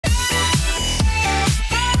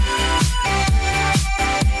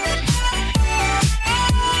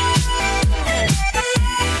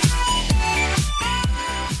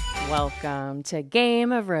Welcome to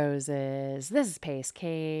Game of Roses. This is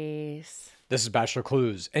Pacecase. This is Bachelor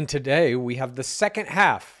Clues, and today we have the second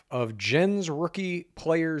half of Jenn's rookie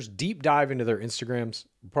players deep dive into their Instagrams.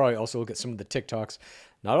 We'll probably also look at some of the TikToks.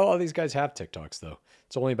 Not all of these guys have TikToks, though.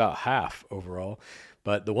 It's only about half overall,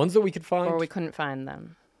 but the ones that we could find... Or we couldn't find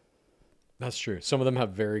them. That's true. Some of them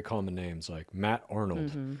have very common names, like Matt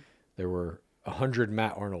Arnold. Mm-hmm. There were 100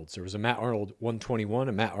 Matt Arnolds. There was a Matt Arnold 121,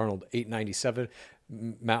 a Matt Arnold 897,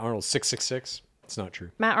 Matt Arnold 666. It's not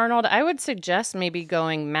true. Matt Arnold, I would suggest maybe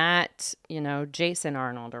going Matt, Jason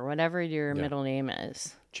Arnold or whatever your middle name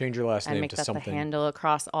is. Change your last and name make to that something. the handle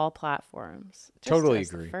across all platforms. Just Totally as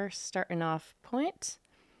agree. The first starting off point.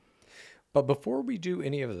 But before we do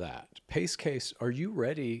any of that, Pacecase, are you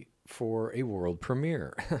ready for a world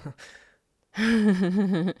premiere?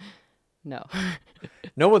 No.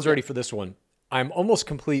 No one's ready for this one. I'm almost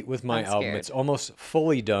complete with my I'm album. scared. It's almost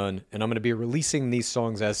fully done, and I'm going to be releasing these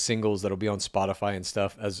songs as singles that'll be on Spotify and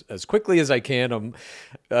stuff as quickly as I can. I'm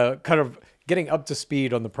kind of getting up to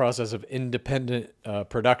speed on the process of independent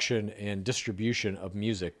production and distribution of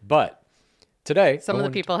music. But today... Some of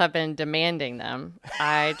the people have been demanding them.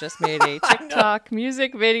 I just made a TikTok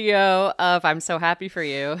music video of I'm So Happy For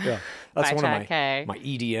You. Yeah, that's by one of Chad K. my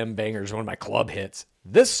EDM bangers, one of my club hits.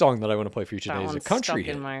 This song that I want to play for you today is a country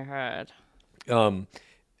hit. Stuck in my head.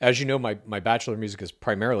 As you know, my Bachelor music is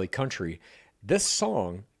primarily country. This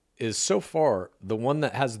song is so far the one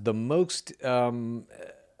that has the most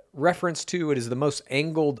reference to it, is the most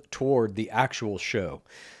angled toward the actual show.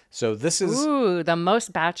 So this is... Ooh, the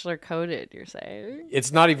most Bachelor coded, you're saying?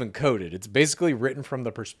 It's not even coded. It's basically written from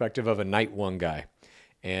the perspective of a Night One guy.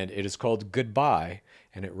 And it is called Goodbye,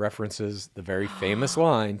 and it references the very famous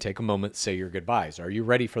line, take a moment, say your goodbyes. Are you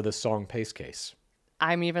ready for this song, Pacecase?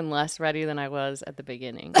 I'm even less ready than I was at the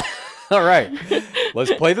beginning. All right.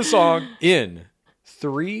 Let's play the song in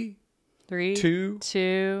 3, 3, 2,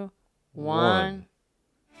 2, 1.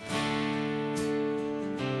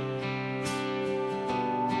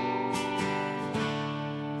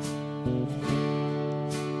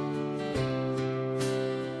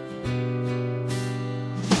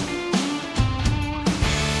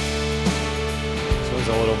 This one's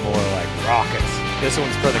a little more like raucous. This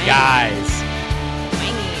one's for the guys.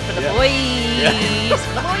 For the boys. Yeah.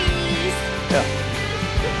 For the boys. Yeah.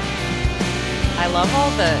 I love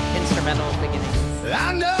all the instrumental beginnings.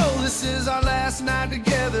 I know this is our last night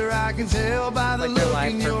together. I can tell by the Like your look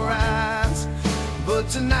live in your performance. eyes. But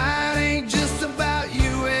tonight ain't just about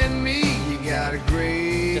you and me. You got a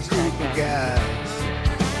great Just group like of guys.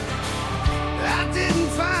 I didn't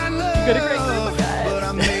find love, got a great group of guys. but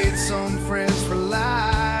I made some friends for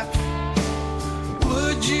life.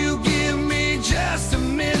 Would you give me just a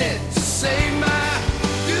minute to say my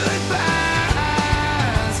goodbyes?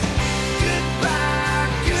 Goodbye,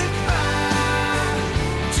 goodbye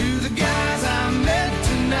to the guys I met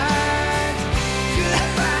tonight.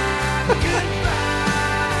 Goodbye,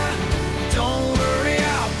 goodbye. Don't worry,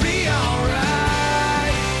 I'll be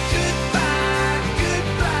alright. Goodbye,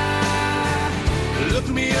 goodbye. Look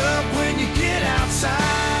me up when you get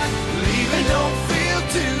outside. Leaving don't feel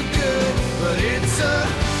too good, but it's a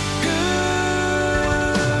good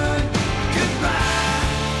goodbye.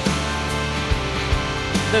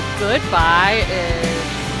 The goodbye is...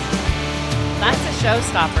 That's a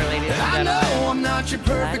showstopper, ladies and I gentlemen. know I'm not your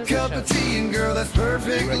perfect That is a cup of tea, and girl, that's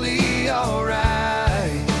perfectly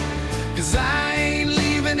alright. 'Cause I ain't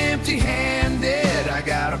leaving empty-handed. I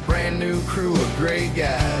got a brand new crew of great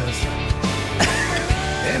guys.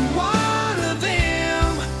 And one of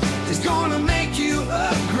them is gonna make you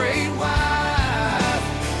a great wife.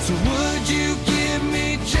 So would you give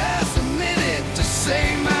me just a minute to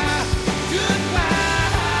say my goodbyes?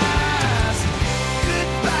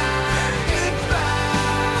 Goodbye,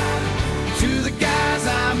 goodbye to the guys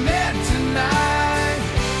I met tonight.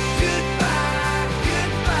 Goodbye,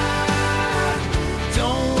 goodbye.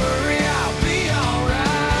 Don't worry, I'll be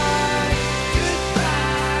alright.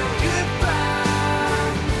 Goodbye,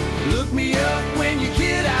 goodbye. Look me up when you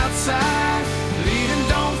get outside. Leaving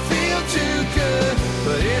don't feel too good,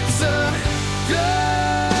 but it's a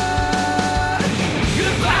good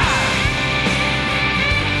goodbye.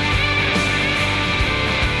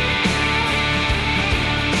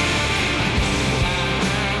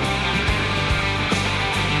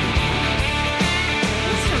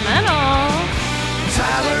 Instrumental.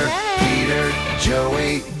 Tyler, Okay. Peter,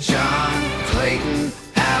 Joey, John, Clayton,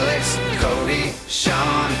 Alex, Cody,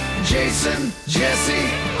 Sean, Jason, Jesse,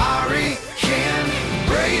 Ari, Ken,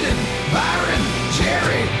 Braden, Byron,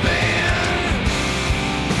 Jerry, Ben.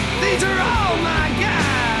 These are all my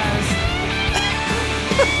guys.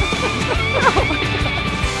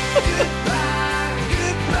 Goodbye.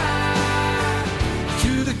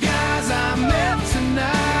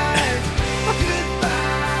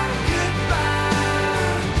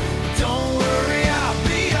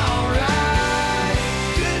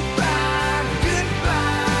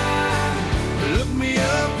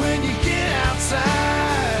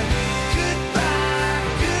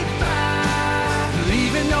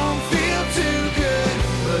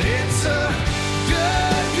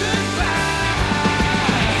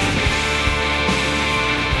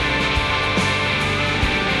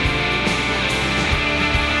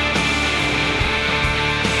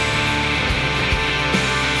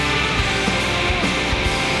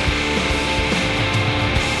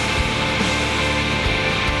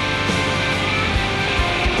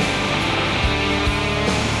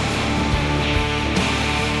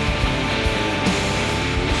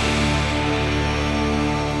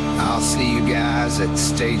 see you guys at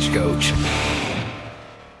Stagecoach.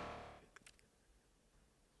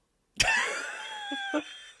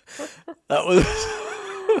 That was.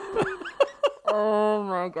 Oh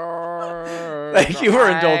my god! Thank you for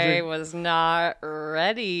indulging. I was not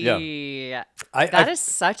ready. Yeah. That is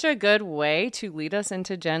such a good way to lead us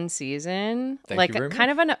into Jen's season. Thank like you very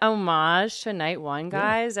kind of an homage to night one,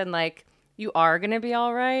 guys, and like you are gonna be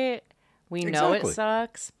all right. We know it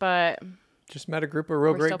sucks, but just met a group of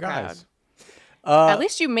real we're great still guys. At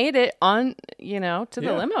least you made it on, to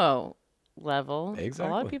the limo level. Exactly.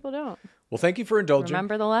 A lot of people don't. Well, thank you for indulging.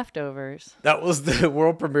 Remember the leftovers. That was the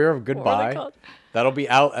world premiere of Goodbye. That'll be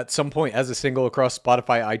out at some point as a single across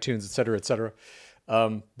Spotify, iTunes, etc., etc.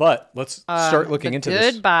 But let's start looking into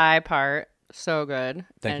this. Goodbye part, so good.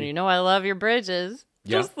 Thank you. You know I love your bridges.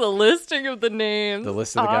 Yeah. Just the listing of the names. The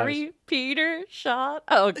list of the guys. Ari, Peter, Shot.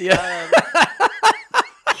 Oh, God. Yeah.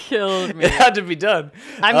 Killed me. It had to be done.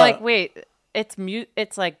 I'm like, wait,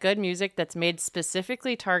 it's like good music that's made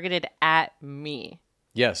specifically targeted at me.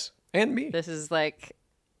 Yes. And me. This is like,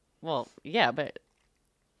 well, yeah, but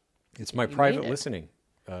it's my private listening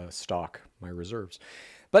stock, my reserves.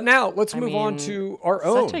 But now let's move on to our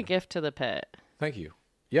own. Such a gift to the pit. Thank you.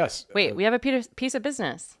 Yes. Wait, we have a piece of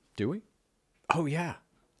business. Do we? Oh, yeah.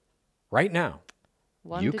 Right now.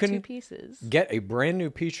 One to two pieces. Get a brand new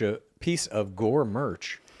piece of Gore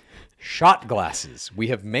merch. Shot glasses. We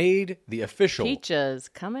have made the official Peaches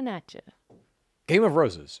coming at you. Game of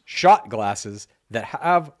Roses shot glasses that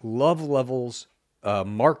have love levels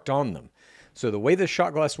marked on them. So the way this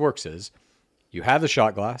shot glass works is you have the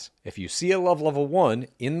shot glass. If you see a love level 1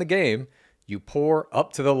 in the game, you pour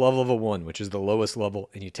up to the love level 1, which is the lowest level,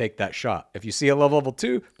 and you take that shot. If you see a love level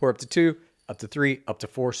 2, pour up to 2, up to 3, up to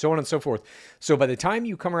 4, so on and so forth. So by the time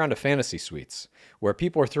you come around to fantasy suites, where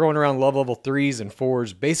people are throwing around love level 3s and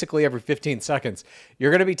 4s basically every 15 seconds,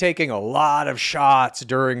 you're going to be taking a lot of shots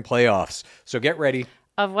during playoffs. So get ready.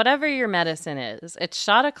 Of whatever your medicine is. It's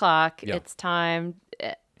shot o'clock. Yeah. It's time.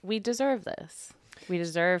 We deserve this. We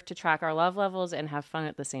deserve to track our love levels and have fun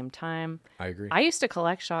at the same time. I agree. I used to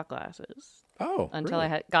collect shot glasses. Oh, until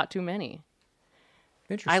really? I got too many.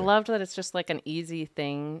 Interesting. I loved that it's just like an easy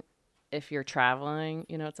thing if you're traveling.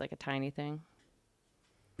 It's like a tiny thing.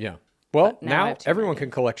 Yeah. Well, now now everyone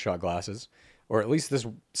can collect shot glasses, or at least this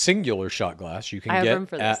singular shot glass you can I have get room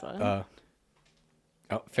for this one.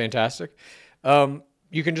 Oh, fantastic.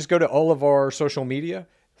 You can just go to all of our social media,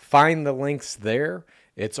 find the links there.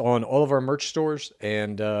 It's on all of our merch stores,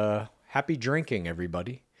 and happy drinking,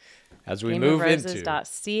 everybody, as we move into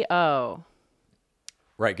gameofroses.co.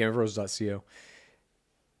 Right, gameofroses.co.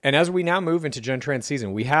 And as we now move into Jenn Tran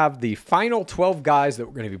season, we have the final 12 guys that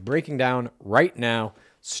we're going to be breaking down right now,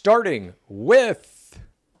 starting with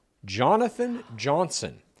Jonathan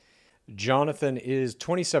Johnson. Jonathan is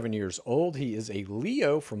 27 years old. He is a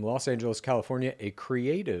Leo from Los Angeles, California, a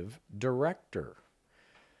creative director.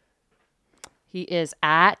 He is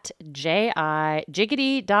at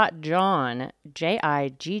jiggity.john,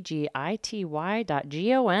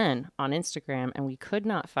 jiggity.gon on Instagram, and we could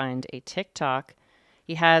not find a TikTok.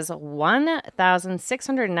 He has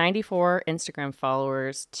 1,694 Instagram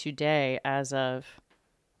followers today as of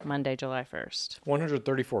Monday, July 1st.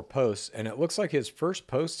 134 posts, and it looks like his first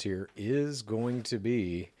post here is going to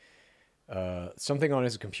be something on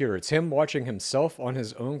his computer. It's him watching himself on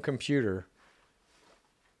his own computer.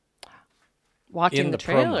 Watching the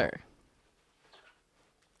trailer.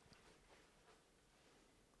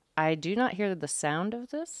 Promo. I do not hear the sound of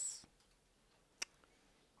this.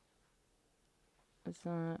 Is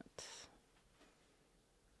that...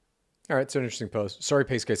 All right, it's an interesting post. Sorry,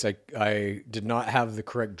 Pacecase, I did not have the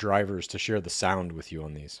correct drivers to share the sound with you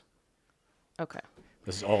on these. Okay.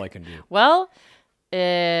 This is all I can do. Well,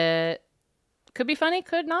 it could be funny,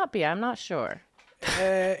 could not be. I'm not sure.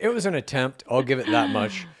 It was an attempt. I'll give it that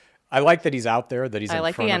much. I like that he's out there, that he's in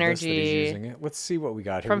like front the of this, that he's energy. using it. Let's see what we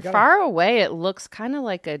got here. From far away, it looks kind of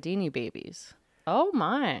like a Deanie Babies. Oh,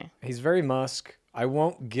 my. He's very Musk. I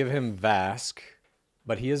won't give him Vask,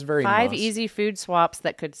 but he is very 5 Musk. easy food swaps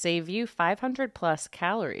that could save you 500 plus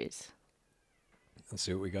calories. Let's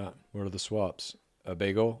see what we got. What are the swaps? A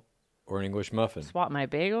bagel or an English muffin? Swap my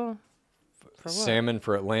bagel? For what? Salmon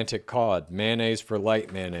for Atlantic cod. Mayonnaise for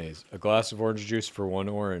light mayonnaise. A glass of orange juice for 1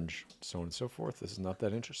 orange. So on and so forth. This is not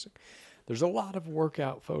that interesting. There's a lot of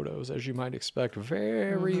workout photos, as you might expect.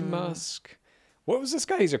 Very Musk. What was this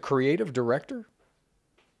guy? He's a creative director?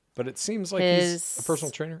 But it seems like he's a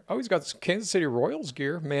personal trainer. Oh, he's got Kansas City Royals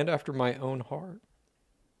gear, man after my own heart.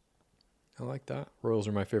 I like that. Royals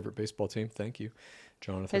are my favorite baseball team. Thank you,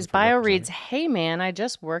 Jonathan. His bio reads, "Hey, man, I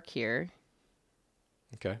just work here.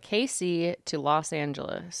 Okay. KC to Los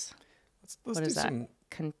Angeles." Let's What do is that? some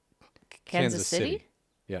Kansas City?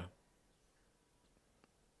 Yeah.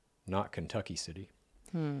 Not Kentucky City.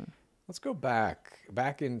 Let's go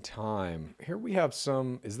back in time. Here we have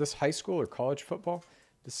some. Is this high school or college football?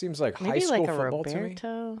 This seems like high Maybe school like a football to me.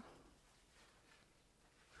 Roberto.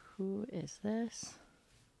 Who is this?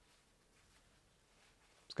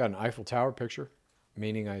 It's got an Eiffel Tower picture,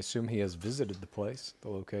 meaning I assume he has visited the place, the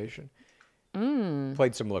location.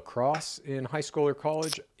 Played some lacrosse in high school or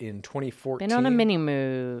college in 2014. Been on a mini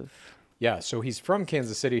move. Yeah, so he's from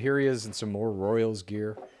Kansas City. Here he is in some more Royals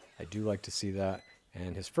gear. I do like to see that.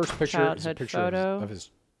 And his first picture is a Childhood picture photo. of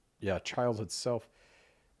his childhood self.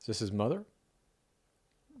 Is this his mother?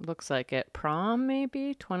 Looks like it. Prom,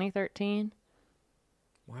 maybe? 2013?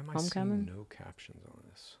 Why am I Homecoming? seeing no captions on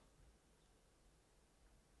this?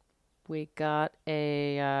 We got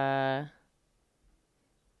a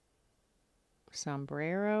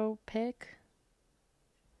sombrero pic.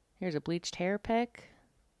 Here's a bleached hair pic.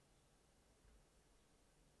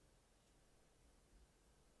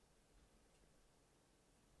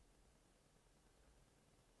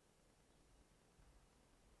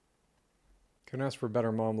 Couldn't ask for a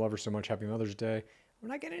better mom. Love her so much. Happy Mother's Day. We're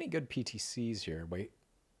not getting any good PTCs here. Wait.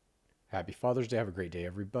 Happy Father's Day. Have a great day,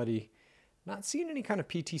 everybody. Not seeing any kind of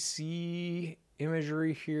PTC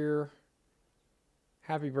imagery here.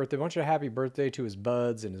 Happy birthday. A bunch of happy birthday to his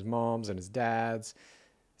buds and his moms and his dads.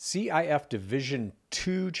 CIF Division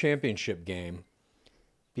II championship game.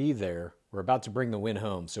 Be there. We're about to bring the win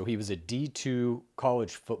home. So he was a D2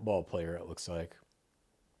 college football player, it looks like.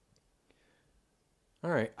 All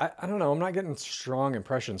right. I don't know. I'm not getting strong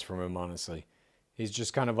impressions from him, honestly. He's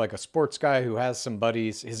just kind of like a sports guy who has some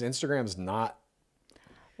buddies. His Instagram's not...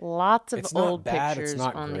 Lots of It's not old bad, it's pictures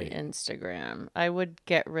not on great. the Instagram. I would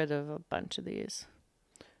get rid of a bunch of these.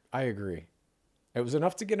 I agree. It was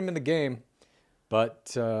enough to get him in the game,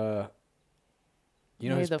 but... May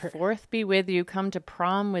the fourth be with you. Come to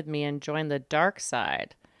prom with me and join the dark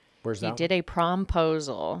side. Where's He that did a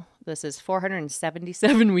promposal. This is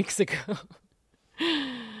 477 weeks ago.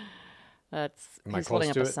 He's holding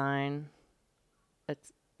up a sign.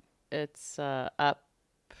 It's up.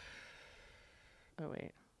 Oh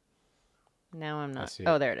wait. Now I'm not.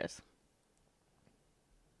 Oh, there it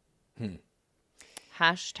is.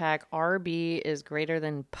 Hashtag RB is greater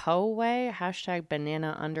than Poway. Hashtag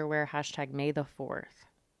banana underwear. Hashtag May the 4th.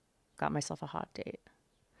 Got myself a hot date.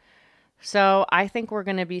 So I think we're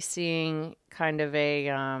going to be seeing kind of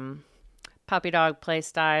a puppy dog play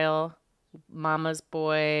style. Mama's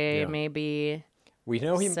boy, maybe. We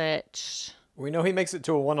know he makes it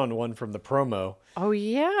to a one-on-one from the promo. Oh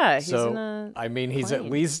yeah, he's so in a I mean, he's plane. at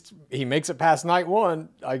least he makes it past night one.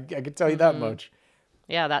 I can tell you that much.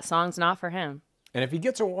 Yeah, that song's not for him. And if he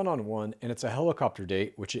gets a one-on-one and it's a helicopter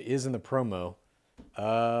date, which it is in the promo,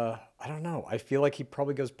 I don't know. I feel like he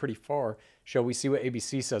probably goes pretty far. Shall we see what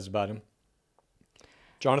ABC says about him?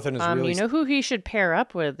 Jonathan is really. You know who he should pair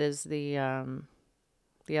up with is the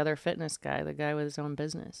other fitness guy, the guy with his own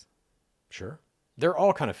business. Sure. They're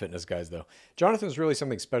all kind of fitness guys, though. Jonathan's really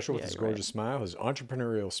something special with his gorgeous smile, his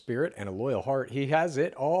entrepreneurial spirit, and a loyal heart. He has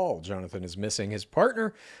it all. Jonathan is missing his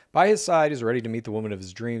partner. By his side, he's ready to meet the woman of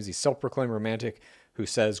his dreams. He's self-proclaimed romantic who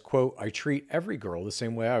says, quote, I treat every girl the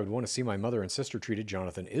same way I would want to see my mother and sister treated.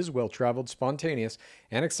 Jonathan is well-traveled, spontaneous,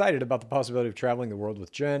 and excited about the possibility of traveling the world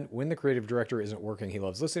with Jenn. When the creative director isn't working, he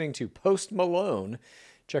loves listening to Post Malone,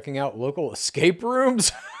 checking out local escape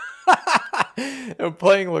rooms, and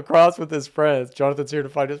playing lacrosse with his friends. Jonathan's here to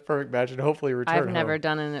find his perfect match and hopefully return I've never home.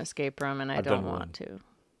 done an escape room, and I don't want to.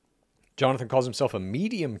 Jonathan calls himself a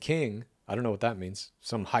medium king. I don't know what that means.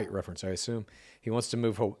 Some height reference, I assume. He wants to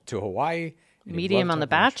move to Hawaii. Medium on The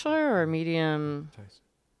Bachelor or medium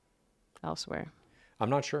elsewhere? I'm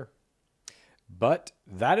not sure. But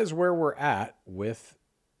that is where we're at with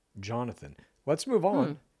Jonathan. Let's move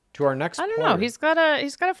on to our next I don't player. know. He's got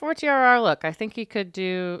a 4 TRR look. I think he could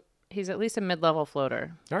do. He's at least a mid-level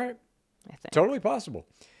floater. All right. I think. Totally possible.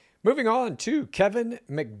 Moving on to Kevin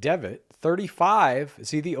McDevitt, 35.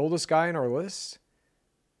 Is he the oldest guy in our list?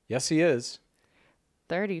 Yes, he is.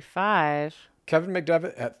 35. Kevin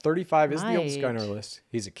McDevitt at 35 is the oldest guy on our list.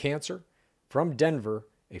 He's a Cancer from Denver,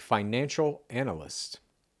 a financial analyst.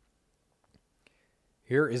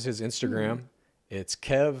 Here is his Instagram. It's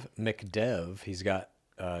Kev McDev. He's got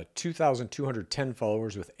 2,210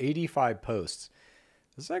 followers with 85 posts.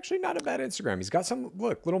 This is actually not a bad Instagram. He's got some,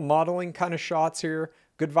 little modeling kind of shots here.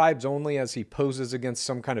 Good vibes only as he poses against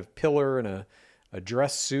some kind of pillar in a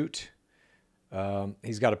dress suit.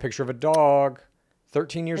 He's got a picture of a dog.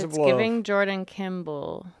 13 years of love. It's giving Jordan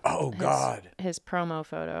Kimball. Oh, God. His promo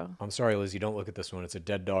photo. I'm sorry, Lizzie. Don't look at this one. It's a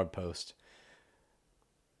dead dog post.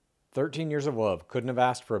 13 years of love. Couldn't have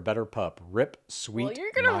asked for a better pup. Rip, sweet. Well,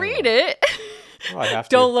 you're gonna Milo. read it. Well, I have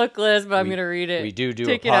to. Don't look, Liz, but I'm gonna read it. We do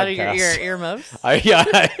Take a it podcast. out of your earmuffs.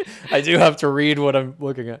 I do have to read what I'm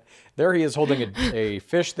looking at. There he is holding a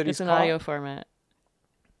fish that he's It's an caught. audio format.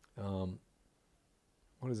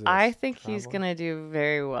 What is this? I think he's Travel? gonna do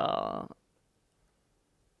very well.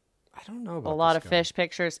 I don't know about A lot this of guy. fish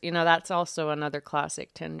pictures. You know, that's also another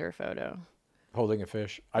classic Tinder photo. Holding a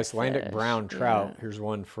fish. Icelandic fish, brown trout. yeah. Here's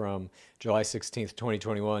one from July 16th,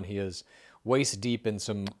 2021. He is waist deep in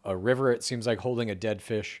a river. It seems like holding a dead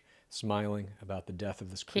fish, smiling about the death of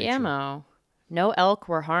this creature. Camo. No elk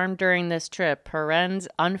were harmed during this trip. Parens,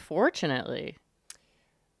 unfortunately.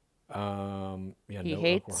 Yeah, He no elk were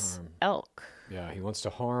hates harmed. elk. Yeah, he wants to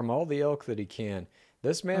harm all the elk that he can.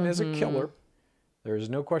 This man is a killer. There is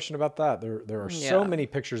no question about that. There are so Yeah. many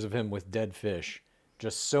pictures of him with dead fish.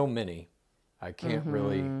 Just so many. I can't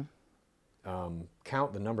really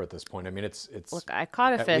count the number at this point. I mean, it's Look, I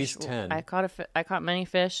caught a at fish. least 10. I caught many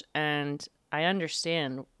fish, and I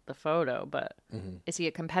understand the photo, but is he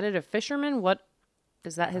a competitive fisherman? What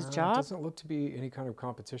is that his It job? doesn't look to be any kind of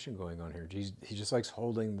competition going on here. He just likes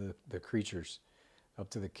holding the creatures up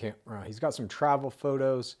to the camera. He's got some travel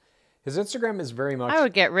photos. His Instagram is very much. I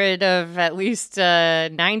would get rid of at least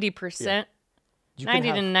 90%. you can 90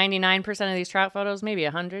 have- to 99% of these trout photos, maybe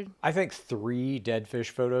 100. I think 3 dead fish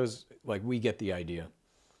photos, like we get the idea.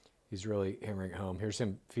 He's really hammering it home. Here's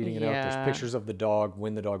him feeding it out. Yeah. There's pictures of the dog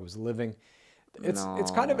when the dog was living. It's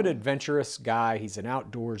kind of an adventurous guy. He's an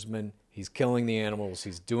outdoorsman. He's killing the animals.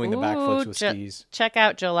 He's doing the backflips with skis. Check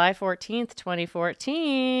out July 14th,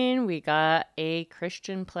 2014. We got a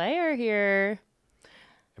Christian player here.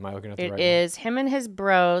 Am I looking at the It right is him and his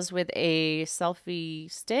bros with a selfie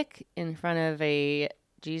stick in front of a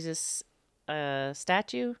Jesus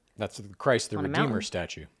statue. one? That's the Christ the On a Redeemer mountain.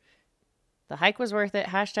 statue. The hike was worth it.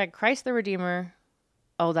 Hashtag Christ the Redeemer.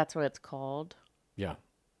 Oh, that's what it's called. Yeah.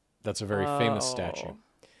 That's a very famous statue. Oh.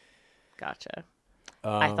 Gotcha.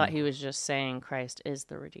 I thought he was just saying Christ is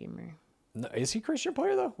the Redeemer. No, is he a Christian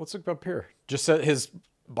player, though? Let's look up here. Just his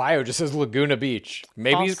bio just says Laguna Beach.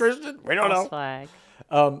 Maybe he's False- Christian? We don't False know. flag.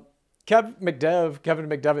 Kevin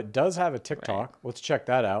McDevitt does have a TikTok. Let's check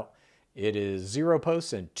that out. It is 0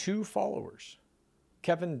 posts and 2 followers.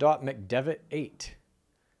 Kevin.McDevitt8.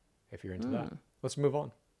 If you're into that. Let's move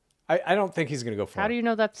on. I don't think he's going to go far. How do you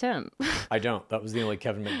know that's him? I don't. That was the only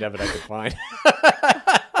Kevin McDevitt I could find.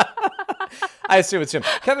 I assume it's him.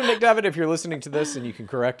 Kevin McDevitt, if you're listening to this and you can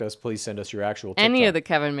correct us, please send us your actual TikTok. Any of the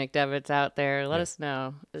Kevin McDevitt's out there, let us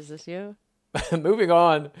know. Is this you? Moving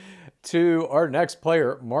on to our next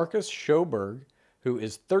player, Marcus Schoberg, who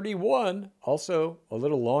is 31, also a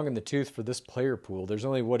little long in the tooth for this player pool. There's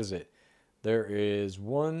only, what is it? There is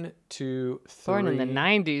 1, 2, 3, Born in the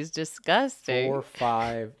 90s. Disgusting. 4,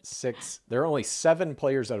 5, 6. There are only 7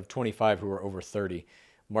 players out of 25 who are over 30.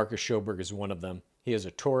 Marcus Schoberg is one of them. He is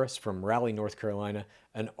a Taurus from Raleigh, North Carolina,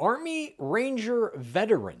 an Army Ranger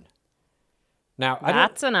veteran. Now,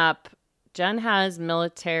 That's an up. Jen has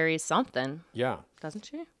military something, yeah. doesn't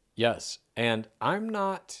she? Yes, and I'm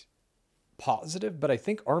not positive, but I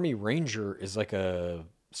think Army Ranger is like a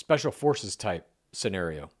special forces type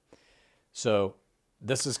scenario. So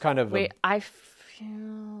this is kind of Wait, I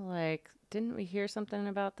feel like, didn't we hear something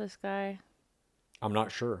about this guy? I'm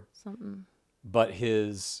not sure, Something. but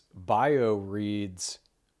his bio reads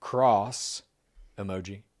cross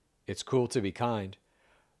emoji. It's cool to be kind.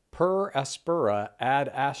 Per aspera ad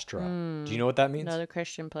astra. Do you know what that means? Another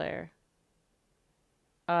Christian player.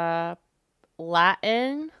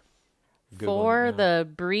 Latin Googling for it now. the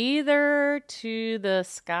breather to the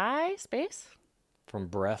sky space. From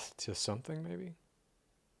breath to something, maybe.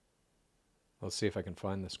 Let's see if I can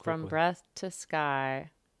find this quickly. From breath to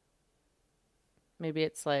sky. Maybe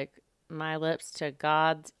it's like my lips to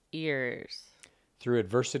God's ears. Through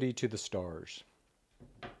adversity to the stars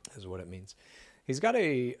is what it means. He's got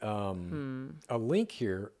a link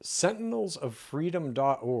here,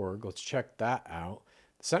 sentinelsoffreedom.org. Let's check that out.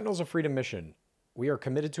 Sentinels of Freedom mission. We are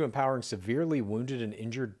committed to empowering severely wounded and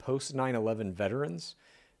injured post 9/11 veterans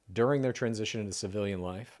during their transition into civilian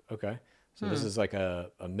life. Okay. So this is like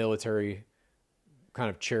a military kind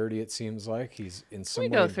of charity, it seems like. He's in some We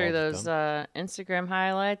way go through involved with those them. Instagram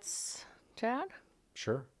highlights, Chad.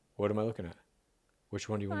 Sure. What am I looking at? Which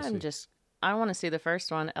one do you want to see? I want to see the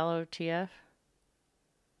first one, LOTF.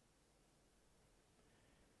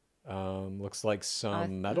 Looks like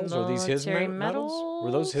some medals. Are these his military medals?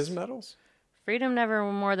 Were those his medals? Freedom never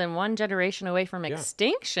more than one generation away from Yeah.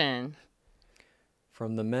 extinction.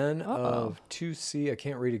 From the men of 2C. I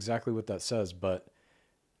can't read exactly what that says, but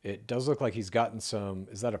It does look like he's gotten some.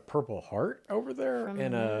 Is that a Purple Heart over there From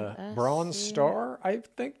and a the Bronze SC. Star? I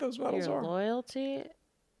think those medals Your are. loyalty?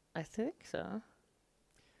 I think so.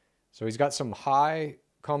 So he's got some high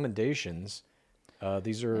commendations.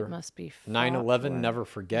 These It are must be 9/11 Never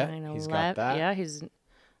Forget. 9/11. He's got that. Yeah, he's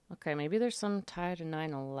okay. Maybe there's some tie to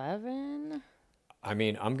 9/11. I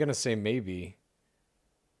mean, I'm gonna say maybe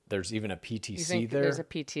there's even a You PTC think there. there's a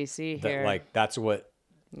PTC that here? like that's what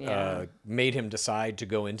Yeah. made him decide to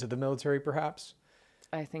go into the military, perhaps.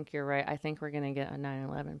 I think you're right. I think we're gonna get a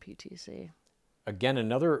 9/11 PTC. Again,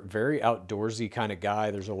 another very outdoorsy kind of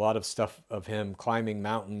guy. There's a lot of stuff of him climbing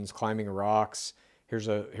mountains, climbing rocks. Here's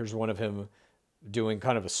one of him doing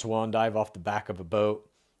kind of a swan dive off the back of a boat,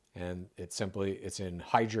 and it's in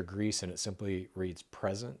Hydra grease, and it simply reads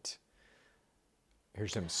present.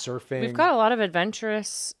 Here's him surfing. We've got a lot of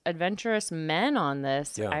adventurous men on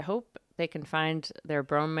this. Yeah. I hope they can find their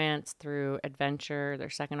bromance through adventure, their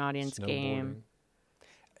second audience game.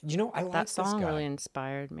 You know, I like That this song guy. really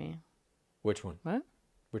inspired me. Which one? What?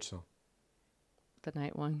 Which song? The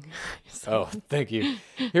night one. Oh, thank you.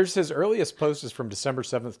 Here's his earliest post is from December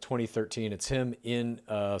 7th, 2013. It's him in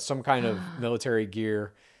some kind of military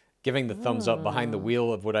gear, giving the thumbs up behind the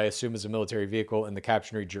wheel of what I assume is a military vehicle, and the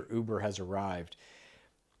caption reads, "Your Uber has arrived."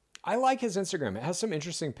 I like his Instagram. It has some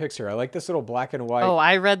interesting pics here. I like this little black and white. Oh,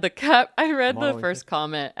 I read the Modeling first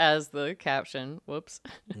comment as the caption. Whoops.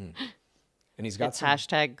 And he's got It's some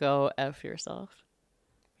hashtag go F yourself.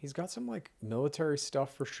 He's got some like military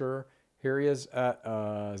stuff for sure. Here he is at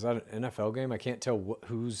is that an NFL game? I can't tell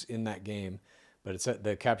who's in that game, but it's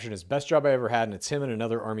the caption is "Best job I ever had," and it's him and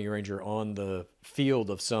another Army Ranger on the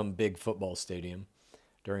field of some big football stadium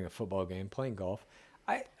during a football game playing golf.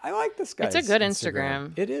 I like this guy. It's a good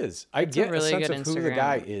Instagram. It is. I get a really sense good of who the Instagram.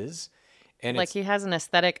 guy is, and Like it's, he has an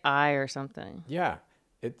aesthetic eye or something. yeah,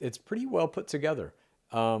 it's pretty well put together.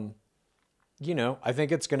 You know, I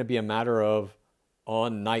think it's going to be a matter of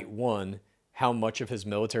on night one, how much of his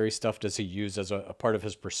military stuff does he use as a part of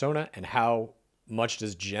his persona, and how much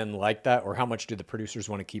does Jenn like that, or how much do the producers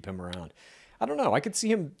want to keep him around? I don't know. I could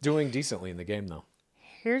see him doing decently in the game, though.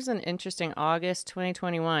 Here's an interesting August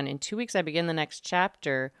 2021. In 2 weeks, I begin the next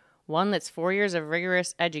chapter, one that's 4 years of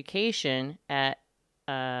rigorous education at,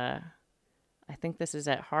 I think this is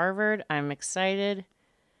at Harvard. I'm excited.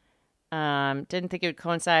 Didn't think it would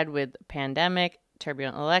coincide with pandemic,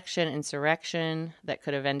 turbulent election, insurrection that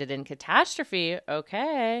could have ended in catastrophe.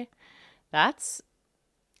 Okay. That's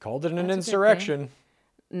Called it an That's a good insurrection.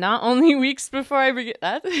 not only weeks before I begin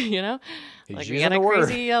that, you know, He's like we using got a the word.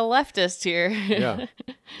 crazy leftist here. Yeah,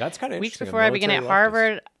 that's kind of Weeks interesting. before I begin at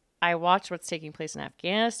Harvard, I watched what's taking place in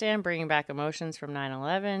Afghanistan, bringing back emotions from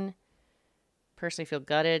 9/11. Personally feel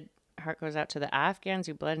gutted. Heart goes out to the Afghans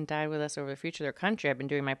who bled and died with us over the future of their country. I've been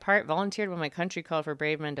doing my part, volunteered when my country called for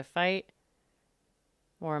brave men to fight.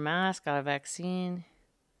 Wore a mask, got a vaccine,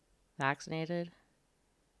 vaccinated.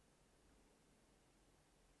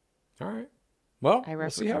 All right. Well, I, we'll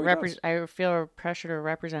see how he does. I feel a pressure to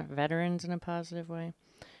represent veterans in a positive way.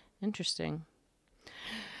 Interesting.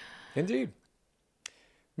 Indeed.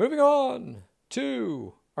 Moving on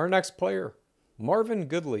to our next player, Marvin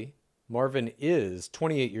Goodley. Marvin is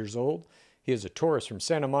 28 years old. He is a tourist from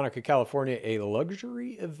Santa Monica, California, a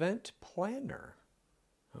luxury event planner.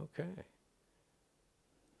 Okay.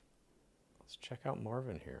 Let's check out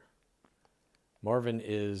Marvin here. Marvin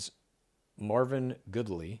is Marvin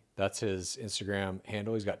Goodley. That's his Instagram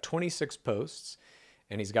handle. He's got 26 posts,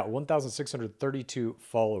 and he's got 1,632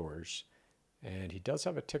 followers. And he does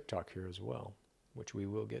have a TikTok here as well, which we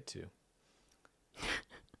will get to.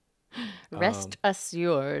 Rest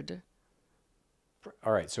assured.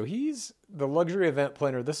 All right, so he's the luxury event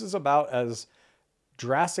planner. This is about as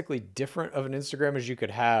drastically different of an Instagram as you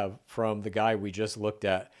could have from the guy we just looked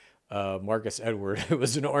at, Marcus Edward, who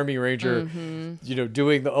was an Army Ranger, you know,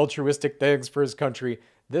 doing the altruistic things for his country.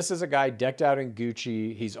 This is a guy decked out in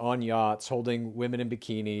Gucci. He's on yachts, holding women in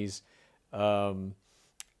bikinis. A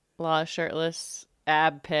lot of shirtless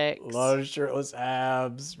ab pics. A lot of shirtless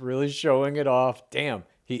abs, really showing it off. Damn,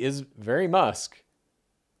 he is very Musk.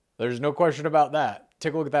 There's no question about that.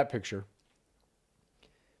 Take a look at that picture.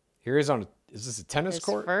 Here he is on, is this a tennis His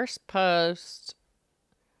court? first post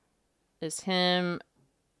is him,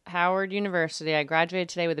 Howard University. I graduated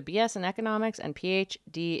today with a BS in economics and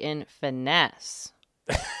PhD in finesse.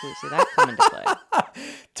 We see that come into play.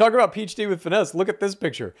 Talk about PhD with finesse. Look at this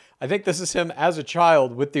picture. I think this is him as a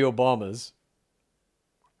child with the Obamas.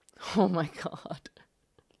 Oh my God.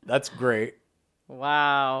 That's great.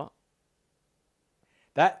 Wow.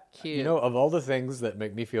 That, Cute. you know, of all the things that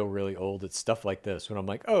make me feel really old, it's stuff like this when I'm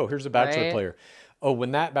like, oh, here's a Bachelor Right? player. Oh,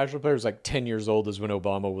 when that Bachelor player was like 10 years old is when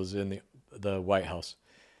Obama was in the White House.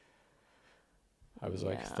 I was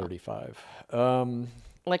like 35.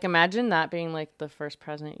 Like, imagine that being like the first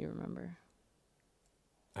president you remember.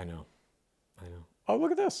 I know. Oh,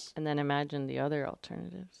 look at this. And then imagine the other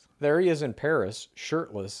alternatives. There he is in Paris,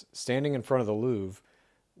 shirtless, standing in front of the Louvre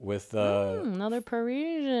with Another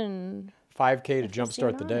Parisian. 5K to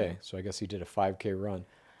jumpstart the day. So I guess he did a 5K run.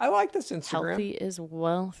 I like this Instagram. Healthy is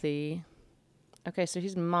wealthy. Okay, so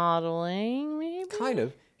he's modeling, maybe? Kind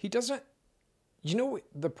of. He doesn't... You know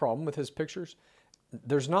the problem with his pictures?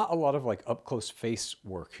 There's not a lot of like up-close face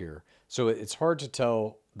work here. So it's hard to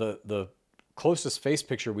tell. The closest face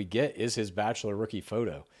picture we get is his Bachelor rookie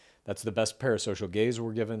photo. That's the best parasocial gaze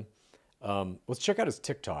we're given. Let's check out his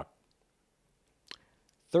TikTok.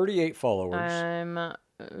 38 followers. I'm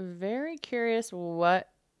very curious what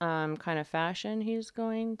kind of fashion he's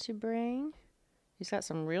going to bring. He's got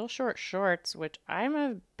some real short shorts, which I'm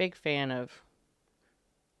a big fan of.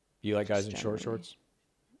 You like guys in short shorts?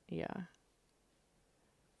 Yeah.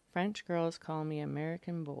 French girls call me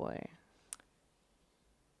American boy.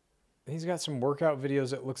 He's got some workout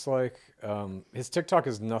videos, it looks like. His TikTok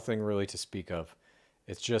is nothing really to speak of.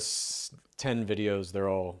 It's just 10 videos. They're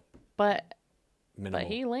all minimal. But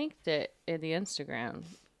he linked it in the Instagram.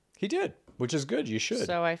 He did, which is good. You should.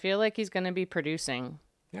 So I feel like he's going to be producing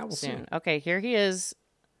we'll soon. see. Okay, here he is.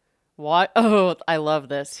 Oh, I love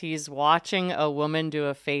this. He's watching a woman do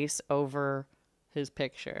a face over his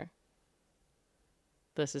picture.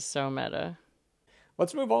 This is so meta.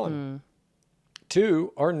 Let's move on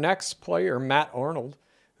to our next player, Matt Arnold,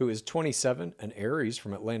 who is 27, an Aries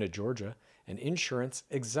from Atlanta, Georgia, an insurance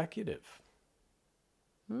executive.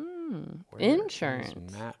 Where Insurance.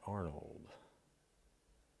 is Matt Arnold.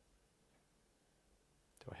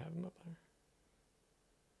 Do I have him up there?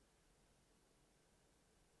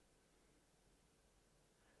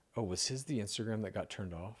 Oh, was his the Instagram that got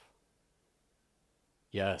turned off?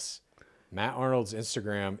 Yes. Matt Arnold's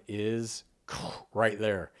Instagram is right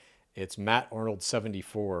there. It's Matt Arnold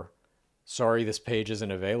 74. Sorry, this page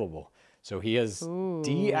isn't available. So he has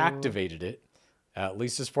deactivated it, at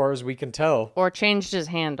least as far as we can tell. Or changed his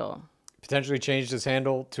handle. Potentially changed his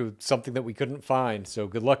handle to something that we couldn't find. So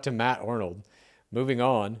good luck to Matt Arnold. Moving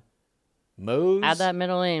on. Mose. Add that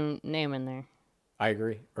middle name in there. I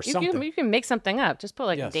agree. Or something. You can make something up. Just put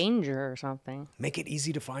like danger or something. Make it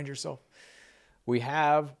easy to find yourself. We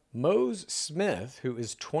have Mose Smith, who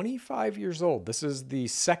is 25 years old. This is the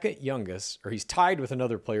second youngest, or he's tied with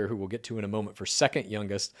another player who we'll get to in a moment for second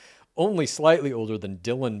youngest, only slightly older than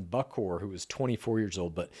Dylan Buckhor, who is 24 years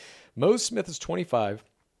old. But Mose Smith is 25,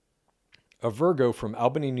 a Virgo from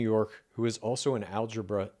Albany, New York, who is also an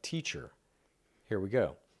algebra teacher. Here we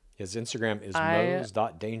go. His Instagram is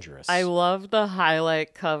mose.dangerous. I love the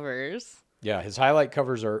highlight covers. Yeah, his highlight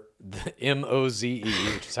covers are the M-O-Z-E,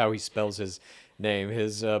 which is how he spells his name.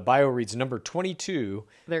 His bio reads number 22.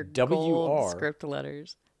 They're gold script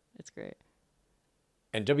letters. It's great.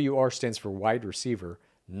 And WR stands for wide receiver.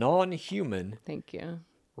 Non-human. Thank you.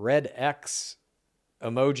 Red X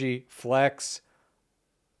emoji, flex,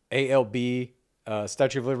 ALB,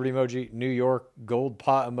 Statue of Liberty emoji, New York, gold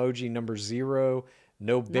pot emoji, number 0,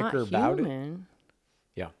 no bicker about it.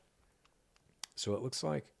 Yeah. So it looks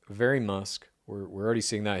like very Musk. We're already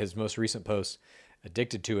seeing that. His most recent post,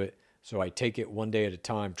 addicted to it. So I take it one day at a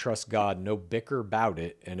time. Trust God, no bicker about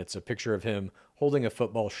it. And it's a picture of him holding a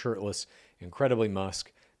football, shirtless, incredibly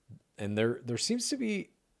Musk. And there seems to be,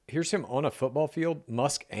 here's him on a football field,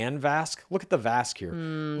 Musk and Vask. Look at the Vask here.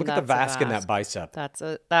 Look at the Vask in that bicep. That's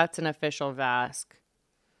an official Vask.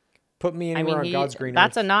 Put me anywhere on God's green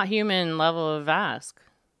That's earth. a not human level of Vask.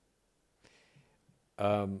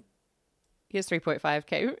 He has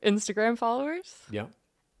 3.5K Instagram followers. Yeah.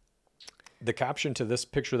 The caption to this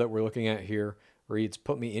picture that we're looking at here reads,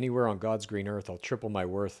 put me anywhere on God's green earth. I'll triple my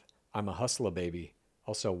worth. I'm a hustler, baby.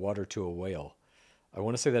 I'll sell water to a whale. I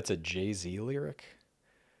want to say that's a Jay-Z lyric.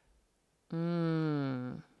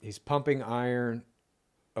 He's pumping iron.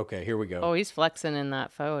 Okay, here we go. Oh, he's flexing in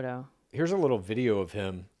that photo. Here's a little video of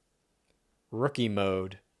him. Rookie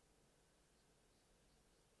mode.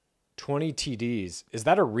 20 TDs. Is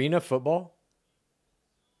that arena football?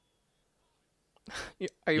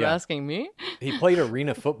 Are you asking me? He played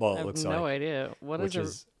arena football, it looks like. I have no idea. What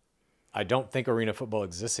is I don't think arena football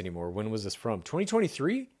exists anymore. When was this from?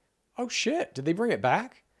 2023? Oh, shit. Did they bring it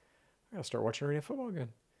back? I gotta start watching arena football again.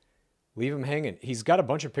 Leave him hanging. He's got a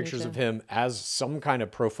bunch of pictures of him as some kind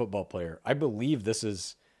of pro football player. I believe this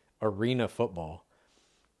is arena football.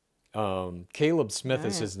 Caleb Smith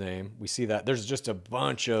is his name. We see that. There's just a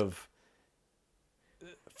bunch of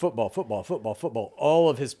football, football, football, football. All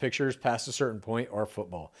of his pictures past a certain point are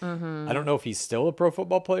football. I don't know if he's still a pro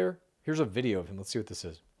football player. Here's a video of him. Let's see what this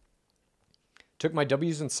is. Took my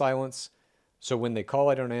W's in silence, so when they call,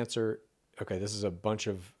 I don't answer. Okay, this is a bunch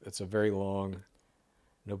of, it's a very long,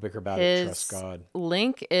 no bicker about it, trust God.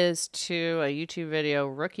 Link is to a YouTube video,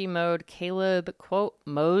 Rookie Mode, Caleb, quote,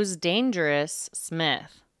 Mo's Dangerous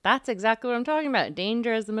Smith. That's exactly what I'm talking about.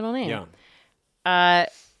 Danger is the middle name. Yeah.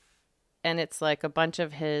 And it's like a bunch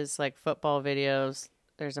of his like football videos.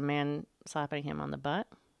 There's a man slapping him on the butt,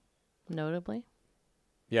 notably.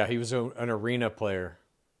 Yeah, he was an arena player.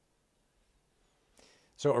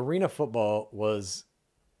 So arena football was,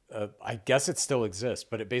 I guess it still exists,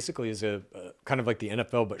 but it basically is a kind of like the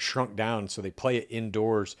NFL, but shrunk down. So they play it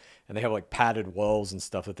indoors, and they have like padded walls and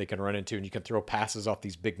stuff that they can run into, and you can throw passes off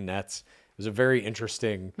these big nets. It was a very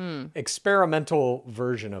interesting experimental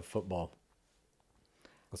version of football.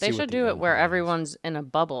 They should do it where everyone's in a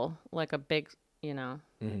bubble, like a big, you know,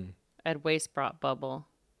 Ed Waste brought bubble.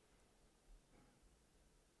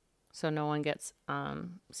 So no one gets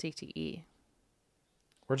CTE.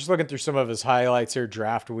 We're just looking through some of his highlights here,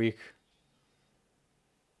 draft week.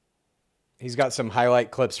 He's got some highlight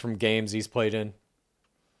clips from games he's played in.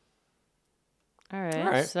 All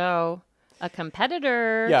right. So a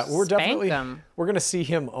competitor. Yeah, we're going to see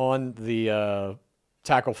him on the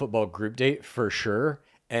tackle football group date for sure.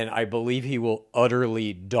 And I believe he will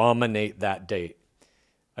utterly dominate that date.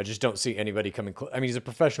 I just don't see anybody coming close. I mean, he's a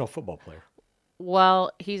professional football player.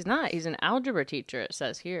 Well, he's not. He's an algebra teacher, it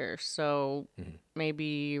says here. So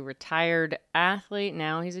maybe retired athlete.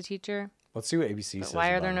 Now he's a teacher. Let's see what ABC says.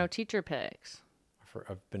 Why are about there him. no teacher pics?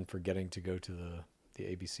 I've been forgetting to go to the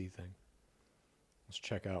ABC thing. Let's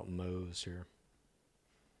check out Mo's here.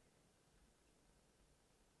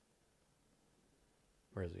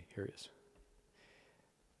 Where is he? Here he is.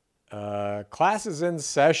 Class is in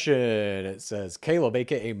session. It says Caleb,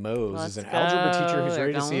 aka Mose, is an algebra teacher who's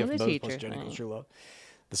ready to see if Mose plus Jenn equals true love.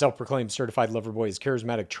 The self-proclaimed certified lover boy is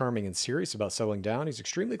charismatic, charming, and serious about settling down. He's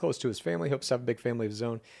extremely close to his family, hopes to have a big family of his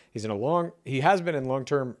own. He has been in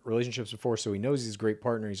long-term relationships before, so he knows he's a great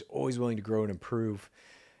partner. He's always willing to grow and improve.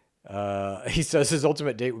 He says his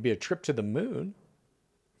ultimate date would be a trip to the moon.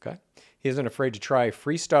 Okay. He isn't afraid to try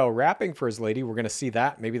freestyle rapping for his lady. We're going to see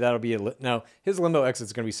that. Maybe that'll be no, his limbo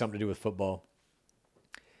exit's going to be something to do with football.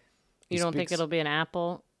 You don't think it'll be an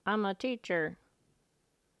apple? I'm a teacher.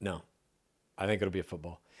 No, I think it'll be a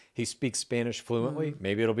football. He speaks Spanish fluently.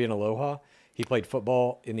 Maybe it'll be an aloha. He played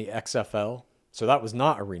football in the XFL. So that was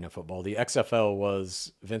not arena football. The XFL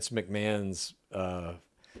was Vince McMahon's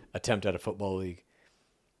attempt at a football league.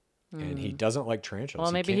 And he doesn't like tarantulas.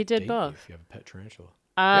 Well, maybe he did both. If you have a pet tarantula.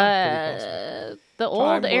 The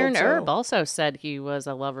old Aaron Erb also said he was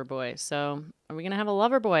a lover boy. So are we going to have a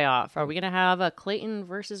lover boy off? Are we going to have a Clayton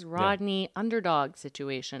versus Rodney underdog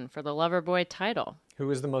situation for the lover boy title?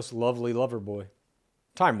 Who is the most lovely lover boy?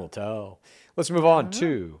 Time will tell. Let's move on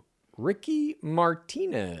to Ricky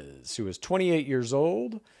Martinez, who is 28 years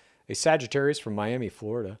old, a Sagittarius from Miami,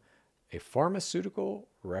 Florida, a pharmaceutical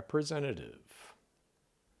representative.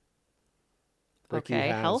 Ricky okay,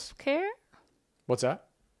 healthcare? What's that?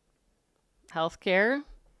 Healthcare.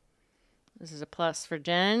 This is a plus for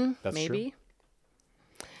Jenn. That's maybe.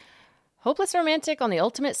 True. Hopeless romantic on the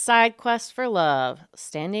ultimate side quest for love.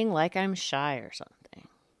 Standing like I'm shy or something.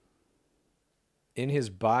 In his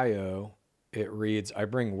bio, it reads, I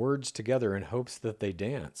bring words together in hopes that they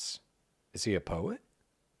dance. Is he a poet?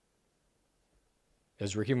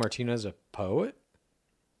 Is Ricky Martinez a poet?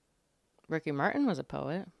 Ricky Martin was a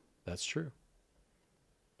poet. That's true.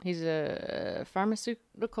 He's a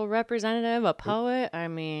pharmaceutical representative, a poet. I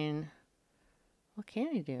mean, what can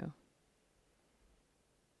he do?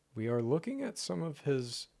 We are looking at some of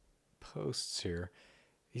his posts here.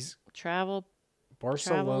 He's Barcelona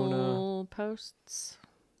travel posts.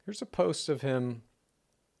 Here's a post of him.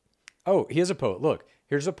 Oh, he is a poet. Look,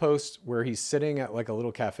 here's a post where he's sitting at like a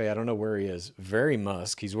little cafe. I don't know where he is. Very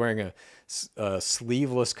musk. He's wearing a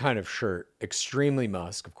sleeveless kind of shirt. Extremely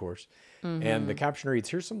musk, of course. And the caption reads,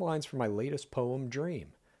 here's some lines from my latest poem, Dream.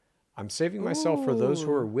 I'm saving myself for those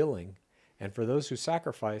who are willing and for those who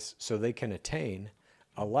sacrifice so they can attain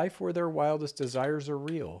a life where their wildest desires are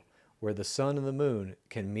real, where the sun and the moon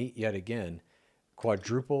can meet yet again.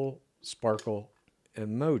 Quadruple sparkle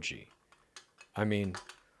emoji. I mean,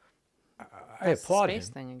 I applaud him.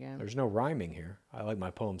 Thing again. There's no rhyming here. I like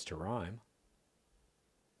my poems to rhyme.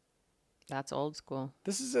 That's old school.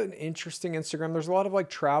 This is an interesting Instagram. There's a lot of like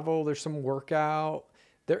travel. There's some workout.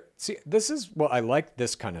 See, this is what I like,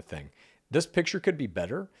 this kind of thing. This picture could be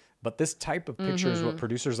better, but this type of picture is what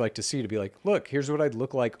producers like to see, to be like, look, here's what I'd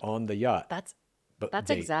look like on the yacht. That's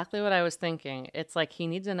date. exactly what I was thinking. It's like he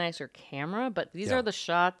needs a nicer camera, but these are the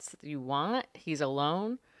shots that you want. He's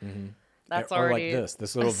alone. That's Or like already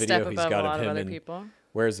this little a step video he's above got a of lot of him other in. people.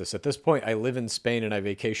 Where is this? At this point, I live in Spain and I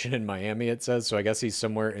vacation in Miami, it says. So I guess he's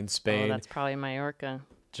somewhere in Oh, Spain. that's probably Mallorca.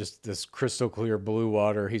 Just this crystal clear blue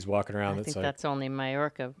water. He's walking around. I It's think like, that's only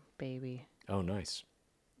Mallorca, baby. oh, nice.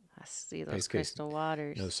 I see those Pacecase crystal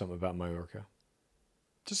waters. knows something about Mallorca.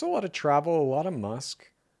 Just a lot of travel, a lot of Musk.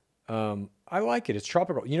 I like it. It's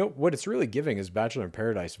tropical. You know what it's really giving is Bachelor in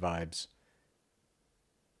Paradise vibes.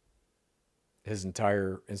 His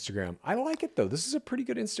entire Instagram. I like it though. This is a pretty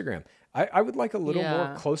good Instagram. I would like a little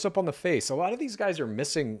more close up on the face. A lot of these guys are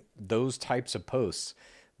missing those types of posts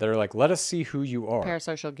that are like, let us see who you are.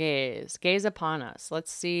 Parasocial gaze. Gaze upon us.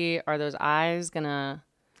 Let's see, are those eyes gonna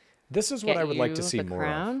This is what I would like to see more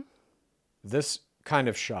crown? of. This kind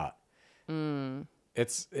of shot.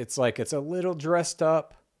 It's like it's a little dressed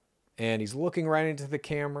up and he's looking right into the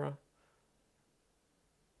camera.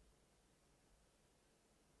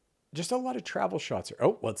 Just a lot of travel shots here.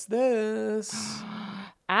 Oh, what's this?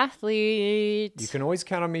 Athlete. You can always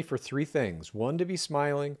count on me for 3 things. 1, to be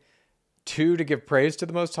smiling. 2, to give praise to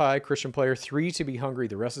the Most High, Christian player. 3, to be hungry.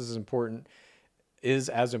 The rest is as important as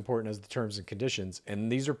the terms and conditions. And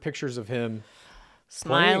these are pictures of him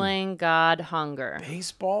Smiling God hunger.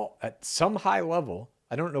 baseball at some high level.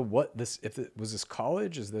 I don't know what this, if it was this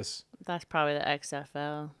college, is this? That's probably the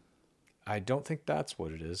XFL. I don't think that's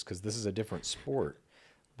what it is because this is a different sport.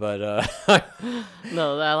 But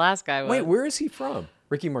No, that last guy was. wait, where is he from?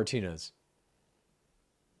 Ricky Martinez.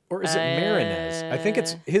 Or is it Marinez? I think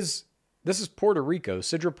it's his. This is Puerto Rico,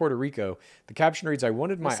 Sidra, Puerto Rico. The caption reads, I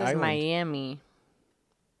wanted my This is island. Miami.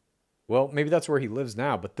 Well, maybe that's where he lives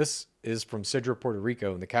now, but this is from Sidra, Puerto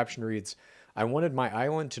Rico. And the caption reads, I wanted my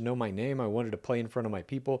island to know my name. I wanted to play in front of my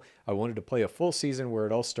people. I wanted to play a full season where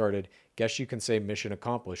it all started. Guess you can say mission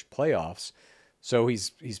accomplished. Playoffs. So he's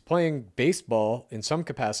playing baseball in some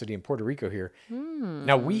capacity in Puerto Rico here.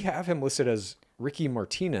 Now, we have him listed as Ricky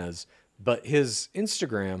Martinez, but his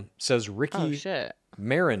Instagram says Ricky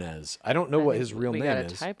Marinez. I don't know what his real name is. We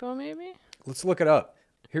got a typo, maybe? Let's look it up.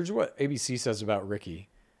 Here's what ABC says about Ricky.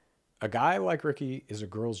 A guy like Ricky is a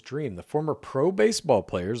girl's dream. The former pro baseball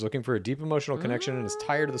player is looking for a deep emotional connection and is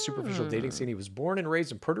tired of the superficial dating scene. He was born and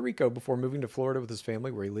raised in Puerto Rico before moving to Florida with his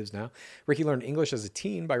family, where he lives now. Ricky learned English as a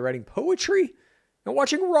teen by writing poetry and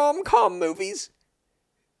watching rom-com movies.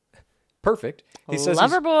 Perfect. He says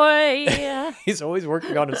Loverboy. he's always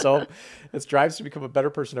working on himself. It strives to become a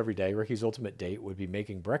better person every day. Ricky's ultimate date would be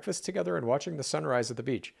making breakfast together and watching the sunrise at the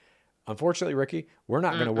beach. Unfortunately, Ricky, we're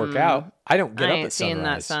not going to work out. I don't get up at sunrise. Seeing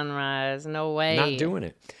that sunrise. No way. Not doing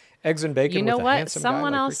it. Eggs and bacon. You know with a what? handsome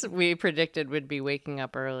Someone guy like else we predicted would be waking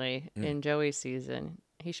up early in Joey's season.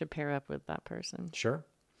 He should pair up with that person. Sure.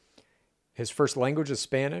 His first language is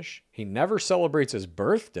Spanish. He never celebrates his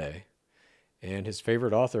birthday. And his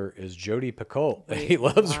favorite author is Jodi Picoult. He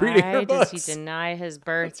loves reading her books. Why does he deny his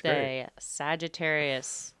birthday?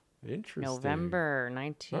 Sagittarius. Interesting. November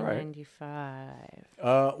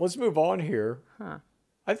 1995. Let's move on here. Huh.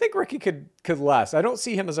 I think Ricky could last. I don't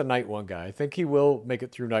see him as a night one guy. I think he will make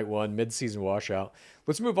it through night one, mid-season washout.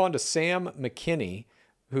 Let's move on to Sam McKinney,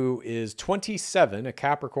 who is 27, a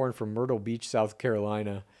Capricorn from Myrtle Beach, South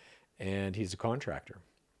Carolina, and he's a contractor.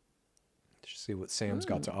 Let's see what Sam's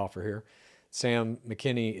got to offer here. Sam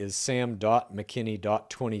McKinney is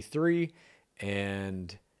sam.mckinney.23,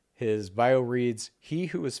 and his bio reads, he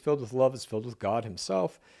who is filled with love is filled with God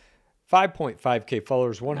himself. 5.5K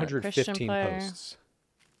followers, 115 posts.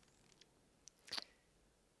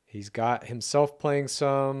 He's got himself playing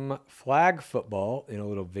some flag football in a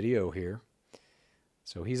little video here.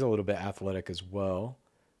 So he's a little bit athletic as well.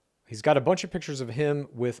 He's got a bunch of pictures of him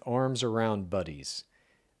with arms around buddies.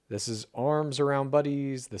 This is arms around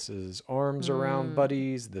buddies. This is arms around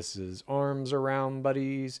buddies. This is arms around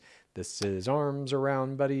buddies. This is arms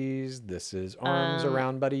around buddies. This is arms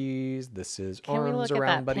around buddies. This is arms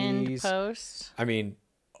around buddies. Can we look at that pinned post? I mean,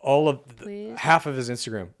 all of half of his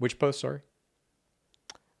Instagram. Which post? Sorry.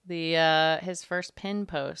 His first pin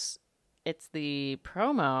post. It's the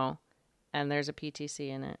promo, and there's a PTC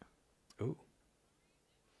in it. Ooh.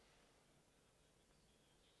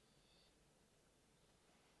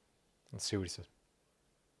 Let's see what he says.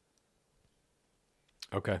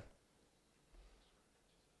 Okay.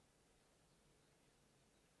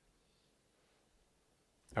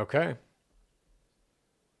 Okay.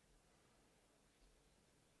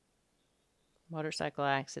 Motorcycle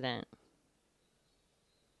accident.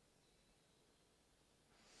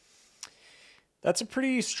 That's a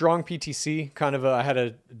pretty strong PTC. I had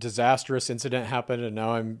a disastrous incident happen, and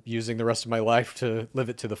now I'm using the rest of my life to live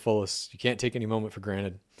it to the fullest. You can't take any moment for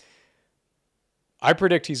granted. I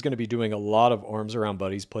predict he's going to be doing a lot of arms around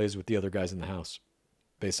buddies plays with the other guys in the house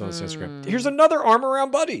based on his Instagram. Here's another arm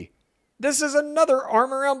around buddy. This is another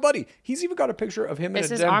arm around buddy. He's even got a picture of him and a Is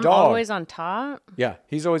his damn arm dog. always on top? Yeah,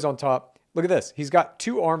 he's always on top. Look at this. He's got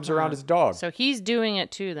 2 arms around his dog. So he's doing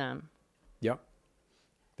it to them. Yep.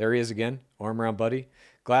 There he is again. Arm around buddy.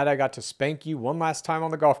 Glad I got to spank you one last time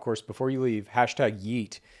on the golf course before you leave. Hashtag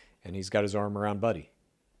yeet. And he's got his arm around buddy.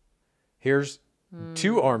 Here's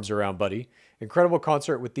 2 arms around buddy. Incredible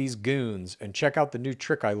concert with these goons. And check out the new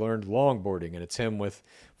trick I learned longboarding. And it's him with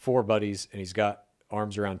 4 buddies. And he's got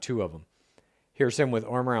arms around 2 of them. Here's him with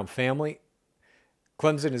arm around family.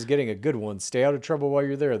 Clemson is getting a good one. Stay out of trouble while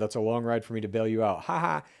you're there. That's a long ride for me to bail you out. Ha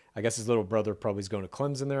ha. I guess his little brother probably is going to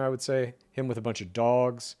Clemson there, I would say. Him with a bunch of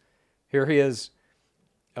dogs. Here he is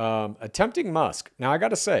attempting Musk. Now, I got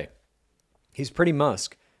to say, he's pretty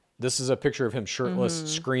Musk. This is a picture of him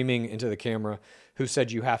shirtless, screaming into the camera. Who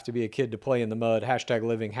said you have to be a kid to play in the mud? Hashtag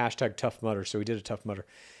living, hashtag tough mudder. So he did a tough mudder.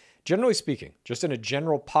 Generally speaking, just in a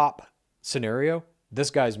general pop scenario, this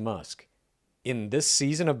guy's Musk. In this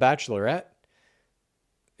season of Bachelorette,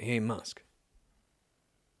 he ain't Musk.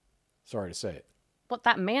 Sorry to say it. Well,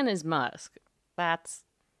 that man is Musk. That's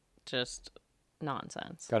just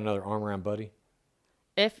nonsense. Got another arm around buddy.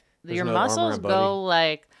 If There's your another arm muscles around buddy. go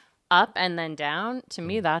like up and then down, to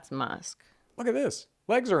me, that's Musk. Look at this.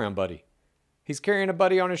 Legs around buddy. He's carrying a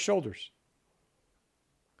buddy on his shoulders.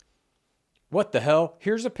 What the hell?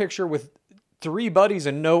 Here's a picture with 3 buddies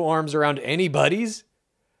and no arms around any buddies.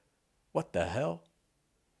 What the hell?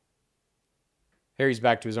 Here he's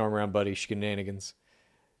back to his arm around buddy shenanigans.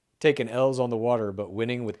 Taking L's on the water, but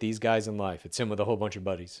winning with these guys in life. It's him with a whole bunch of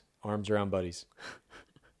buddies. Arms around buddies.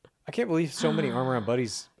 I can't believe so many arm around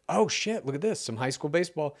buddies. Oh, shit. Look at this. Some high school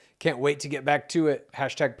baseball. Can't wait to get back to it.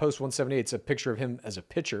 Hashtag post 178. It's a picture of him as a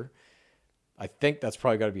pitcher. I think that's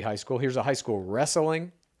probably got to be high school. Here's a high school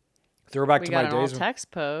wrestling. Throwback We to got my an all days.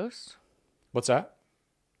 text post. What's that?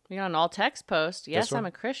 We got an all text post. Yes, one? I'm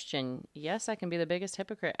a Christian. Yes, I can be the biggest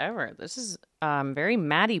hypocrite ever. This is very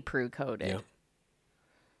Maddie Prue coded. Yeah.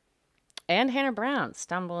 And Hannah Brown,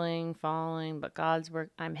 stumbling, falling, but God's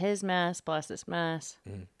work. I'm his mess, bless this mess,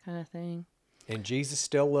 kind of thing. And Jesus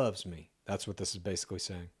still loves me. That's what this is basically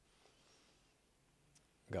saying.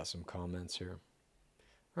 Got some comments here.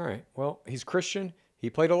 All right. Well, he's Christian. He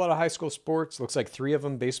played a lot of high school sports. Looks like 3 of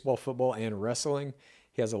them, baseball, football, and wrestling.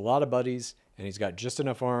 He has a lot of buddies, and he's got just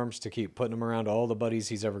enough arms to keep putting them around all the buddies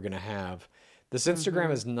he's ever going to have. This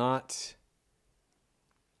Instagram is not...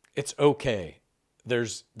 It's okay.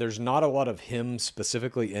 There's not a lot of him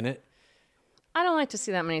specifically in it. I don't like to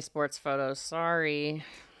see that many sports photos. Sorry.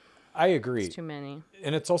 I agree. It's too many.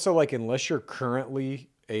 And it's also like, unless you're currently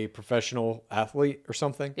a professional athlete or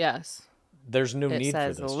something, Yes. there's no It need for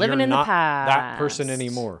says this. living You're in the not that person past.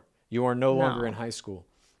 anymore. You are no longer No. in high school.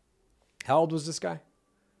 How old was this guy?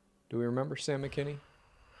 Do we remember Sam McKinney?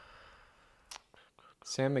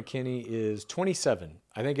 Sam McKinney is 27.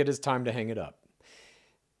 I think it is time to hang it up.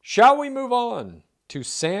 Shall we move on to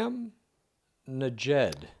Sam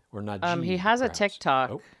Nejad or Najee? He has perhaps? a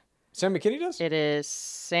TikTok. Oh. Sam McKinney does? It is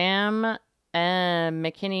Sam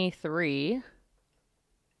McKinney 3.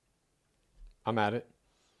 I'm at it.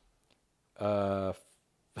 Well,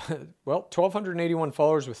 1,281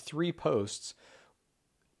 followers with 3 posts,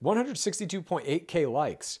 162.8K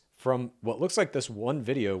likes from what looks like this one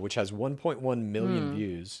video, which has 1.1 million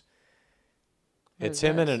views. It's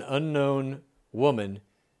him and an unknown woman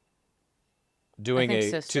doing think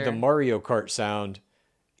to the sister. Mario Kart sound,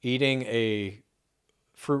 eating a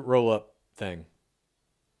fruit roll-up thing.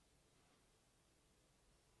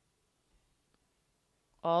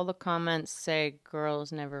 All the comments say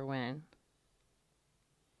girls never win.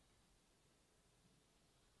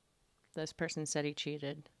 This person said he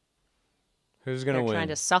cheated. Who's going They're to win? trying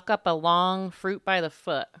to suck up a long fruit by the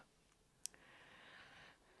foot.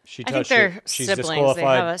 She I think touched they're it. She's siblings. They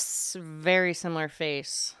disqualified. have a very similar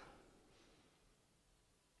face.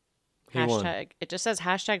 He won. Hashtag. It just says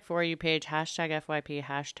hashtag for you page, hashtag FYP,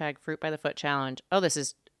 hashtag fruit by the foot challenge. Oh, this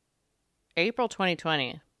is April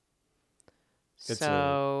 2020. It's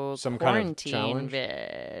so some kind of quarantine challenge?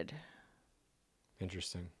 vid.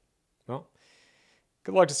 Interesting. Well,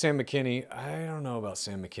 good luck to Sam McKinney. I don't know about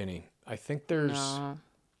Sam McKinney. I think there's... No.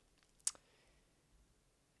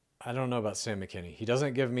 I don't know about Sam McKinney. He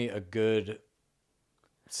doesn't give me a good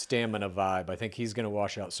stamina vibe. I think he's going to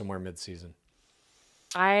wash out somewhere mid-season.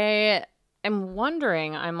 I am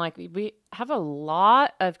wondering, I'm like, we have a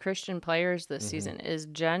lot of Christian players this season. Is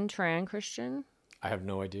Jenn Tran Christian? I have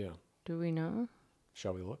no idea. Do we know?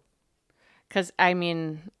 Shall we look? Because, I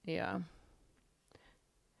mean, yeah.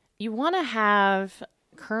 You want to have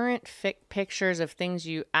current pictures of things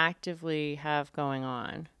you actively have going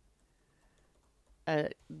on.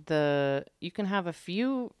 You can have a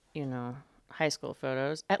few, high school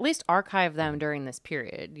photos. At least archive them during this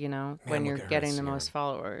period, when you're getting the most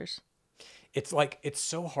followers. It's like, it's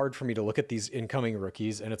so hard for me to look at these incoming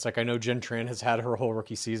rookies. And it's like, I know Jenn Tran has had her whole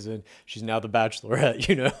rookie season. She's now the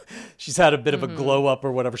Bachelorette, she's had a bit of a glow up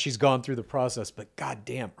or whatever. She's gone through the process, but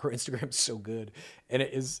goddamn, her Instagram's so good. And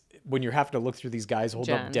it is when you're having to look through these guys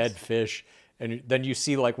holding up dead fish. And then you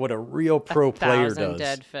see like what a real pro player does.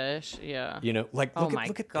 Dead fish. Yeah. Like,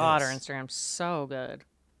 look at God, this. Her Instagram's so good.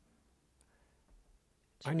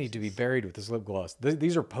 I need to be buried with this lip gloss.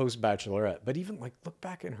 These are post Bachelorette, but even like, look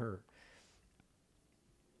back in her.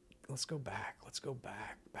 Let's go back. Let's go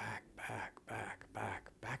back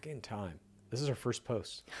in time. This is her first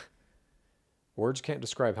post. Words can't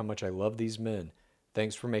describe how much I love these men.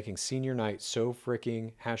 Thanks for making senior night so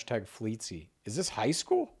freaking #fleetsy. Is this high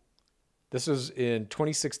school? This was in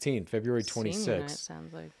 2016, February 26th. Senior night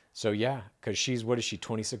sounds like. So yeah, because what is she,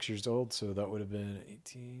 26 years old? So that would have been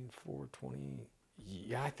 18, 4, 20.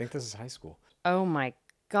 Yeah, I think this is high school. Oh my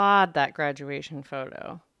God, that graduation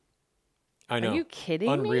photo. I know. Are you kidding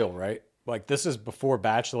me? Unreal, right? Like, this is before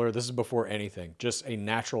Bachelor. This is before anything. Just a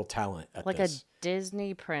natural talent at like this. A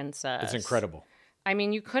Disney princess. It's incredible. I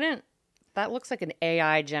mean, you couldn't... That looks like an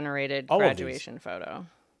AI-generated graduation photo.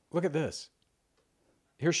 Look at this.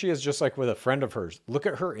 Here she is just like with a friend of hers. Look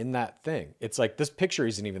at her in that thing. It's like, this picture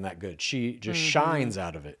isn't even that good. She just shines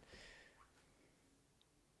out of it.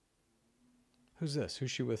 Who's this?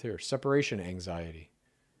 Who's she with here? Separation anxiety.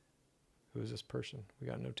 Who is this person? We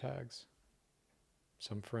got no tags.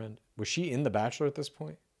 Some friend. Was she in The Bachelor at this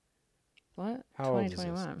point? What? How 2021. Old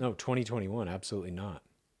is this? No, 2021. Absolutely not.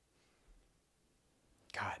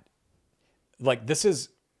 God. Like, this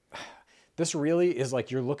really is like,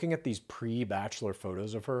 you're looking at these pre-Bachelor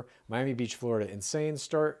photos of her. Miami Beach, Florida. Insane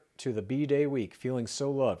start to the B-Day week. Feeling so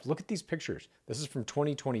loved. Look at these pictures. This is from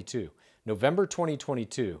 2022. November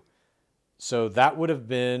 2022. So that would have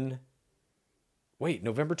been... Wait,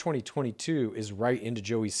 November 2022 is right into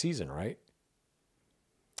Joey's season, right?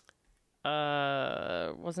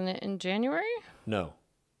 Wasn't it in January? No.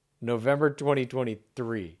 November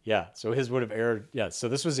 2023. Yeah. So his would have aired. Yeah. So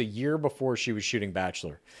this was a year before she was shooting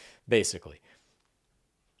Bachelor, basically.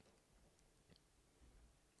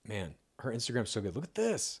 Man, her Instagram's so good. Look at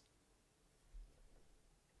this.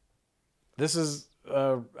 This is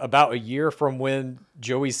about a year from when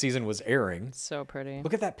Joey's season was airing. So pretty.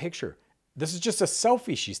 Look at that picture. This is just a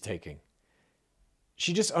selfie she's taking.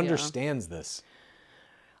 She just understands this.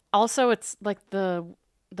 Also, it's like the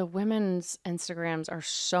women's Instagrams are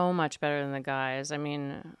so much better than the guys. I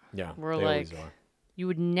mean, yeah, we're like, you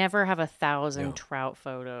would never have 1,000 trout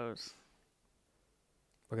photos.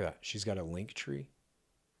 Look at that. She's got a link tree.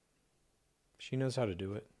 She knows how to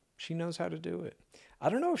do it. She knows how to do it. I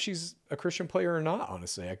don't know if she's a Christian player or not,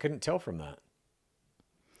 honestly. I couldn't tell from that.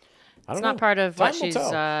 It's not part of what she's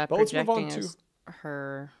projecting as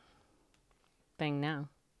her thing now.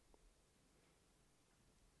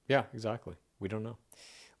 Yeah, exactly. We don't know.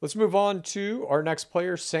 Let's move on to our next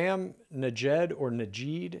player, Sam Nejad or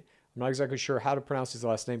Nejad. I'm not exactly sure how to pronounce his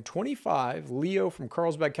last name. 25, Leo from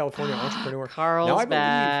Carlsbad, California, entrepreneur. Carlsbad.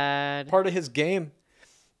 Now, I believe part of his game,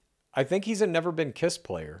 I think he's a never been kissed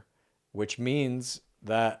player, which means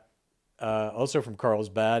that also from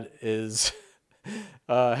Carlsbad is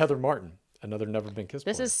Heather Martin, another never been kissed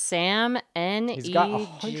player. This is Sam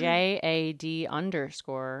Nejad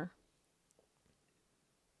 _.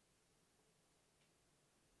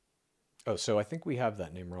 Oh, so I think we have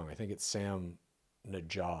that name wrong. I think it's Sam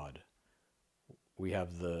Nejad. We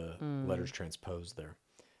have the letters transposed there.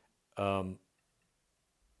 I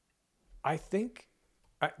think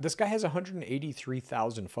this guy has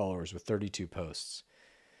 183,000 followers with 32 posts.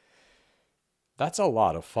 That's a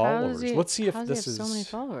lot of followers. Let's see if this is... so many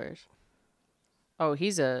followers? Oh,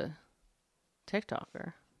 he's a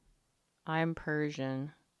TikToker. I'm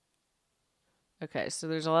Persian. Okay, so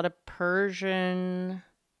there's a lot of Persian...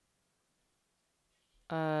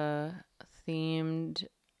 themed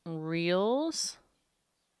reels.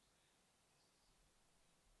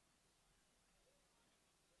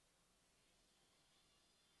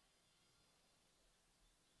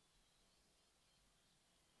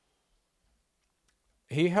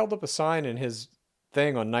 He held up a sign in his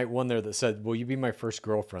thing on night one there that said, "Will you be my first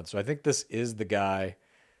girlfriend?" So I think this is the guy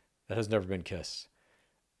that has never been kissed.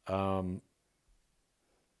 Why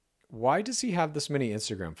does he have this many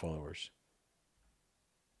Instagram followers?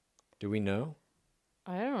 Do we know?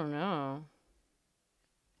 I don't know.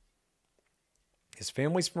 His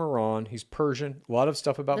family's from Iran. He's Persian. A lot of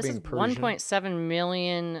stuff about This being is Persian. 1.7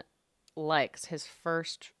 million likes, his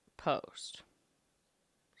first post.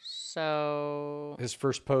 So His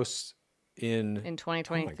first post in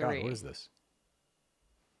 2023. Oh my God, what is this?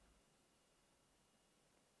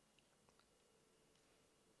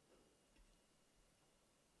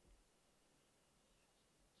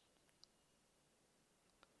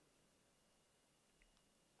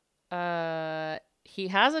 He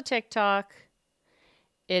has a TikTok.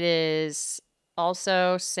 It is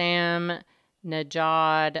also Sam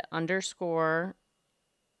Nejad _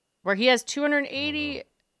 where he has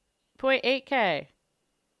 280.8K.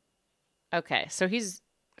 Okay, so he's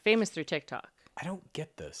famous through TikTok. I don't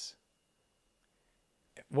get this.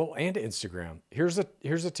 Well, and Instagram. Here's a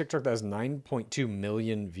TikTok that has 9.2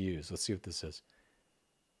 million views. Let's see what this is.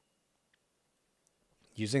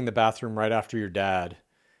 Using the bathroom right after your dad,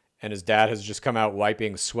 and his dad has just come out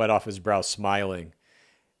wiping sweat off his brow, smiling,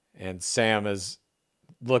 and Sam is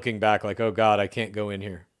looking back like, "Oh God, I can't go in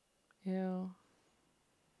here." Ew.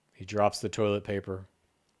 He drops the toilet paper.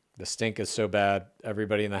 The stink is so bad,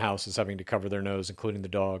 everybody in the house is having to cover their nose, including the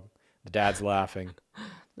dog. The dad's laughing.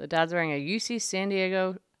 The dad's wearing a UC San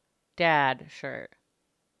Diego dad shirt.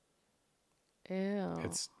 Ew.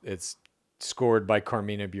 It's scored by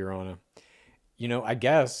Carmina Burana. You know, I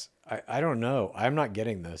guess, I don't know. I'm not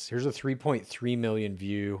getting this. Here's a 3.3 million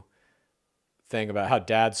view thing about how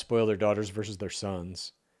dads spoil their daughters versus their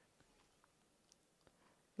sons.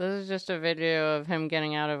 This is just a video of him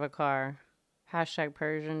getting out of a car. Hashtag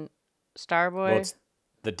Persian Starboy. Well,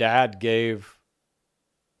 the dad gave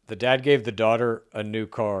the daughter a new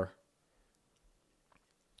car.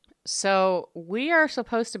 So we are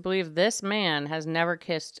supposed to believe this man has never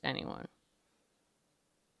kissed anyone.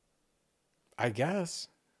 I guess.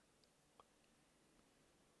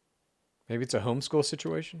 Maybe it's a homeschool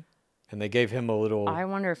situation, and they gave him a little, I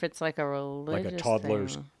wonder if it's like a religious like a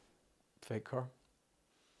toddler's thing. fake car.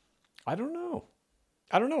 I don't know.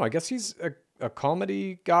 I guess he's a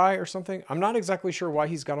comedy guy or something. I'm not exactly sure why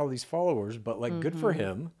he's got all these followers, but like, good for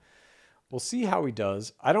him. We'll see how he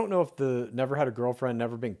does. I don't know if the never had a girlfriend,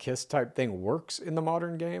 never been kissed type thing works in the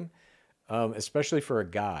modern game, especially for a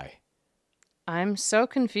guy. I'm so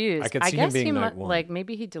confused. I could see him guess being he night one. like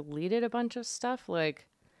maybe he deleted a bunch of stuff, like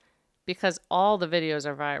because all the videos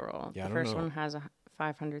are viral. Yeah, I The don't first know. one has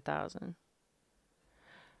 500,000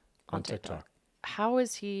 On TikTok. How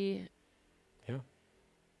is he? Yeah.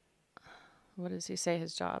 What does he say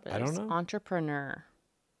his job is? I don't know. Entrepreneur.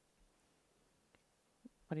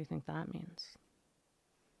 What do you think that means?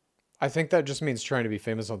 I think that just means trying to be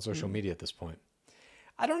famous on social media at this point.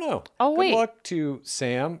 I don't know. Oh, wait. Good luck to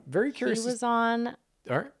Sam. Very curious. He was on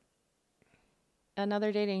All right.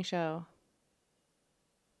 another dating show.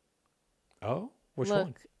 Oh, which Look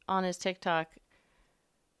one? on his TikTok.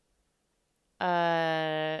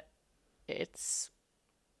 It's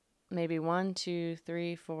maybe 1, 2,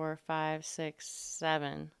 3, 4, 5, 6,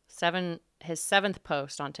 7. His 7th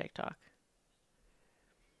post on TikTok.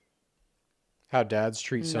 How dads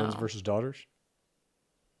treat sons No. versus daughters?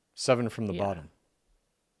 7 from the Yeah. bottom.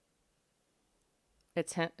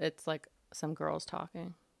 It's like some girls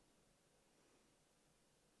talking.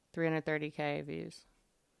 330K views.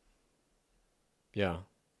 Yeah.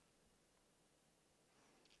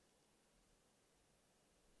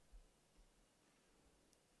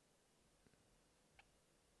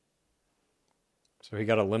 So he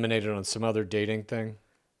got eliminated on some other dating thing.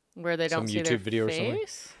 Where they don't Some see YouTube their video or something?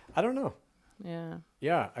 face. I don't know. Yeah.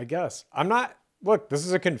 Yeah, I guess. I'm not. Look, this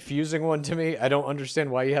is a confusing one to me. I don't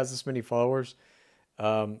understand why he has this many followers.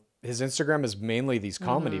 His Instagram is mainly these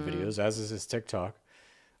comedy videos, as is his TikTok.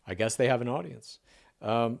 I guess they have an audience.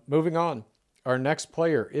 Moving on. Our next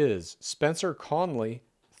player is Spencer Conley,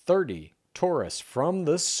 30, Taurus, from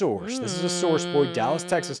The Source. This is a Source boy, Dallas,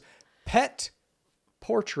 Texas. Pet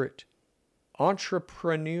portrait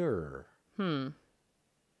entrepreneur. Let's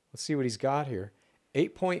see what he's got here.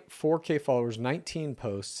 8.4K followers, 19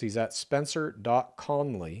 posts. He's at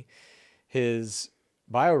spencer.conley. His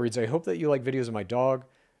bio reads, I hope that you like videos of my dog.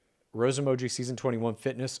 Rose emoji, season 21,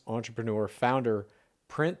 fitness, entrepreneur, founder,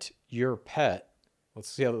 print your pet. Let's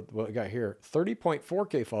see what we got here.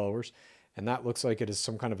 30.4K followers. And that looks like it is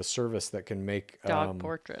some kind of a service that can make Dog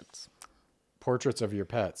portraits. portraits of your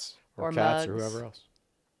pets or Or cats mugs. or whoever else.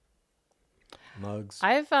 Mugs.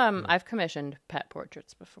 I've commissioned pet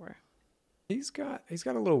portraits before. He's got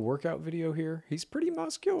a little workout video here. He's pretty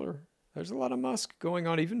muscular. There's a lot of musk going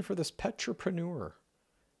on even for this petrepreneur.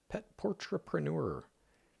 Pet portrepreneur.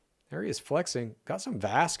 There he is flexing. Got some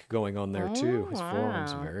Vask going on there too. His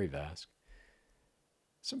forearms wow. very Vask.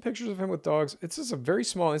 Some pictures of him with dogs. It's just a very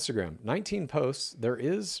small Instagram. 19 posts. There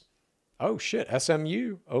is, oh shit,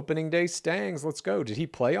 SMU, opening day Stangs. Let's go. Did he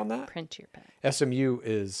play on that? Print your pet. SMU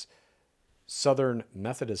is Southern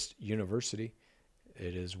Methodist University.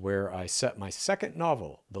 It is where I set my second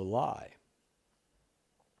novel, The Lie.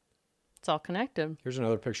 It's all connected. Here's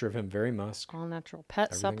another picture of him, very musk. All natural pet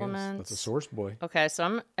Everything is. supplements. That's a source boy. Okay, so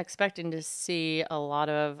I'm expecting to see a lot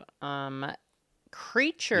of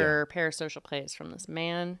creature parasocial plays from this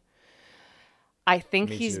man. I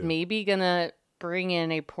think Me he's too. maybe going to bring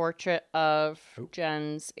in a portrait of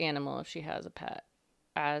Jenn's animal if she has a pet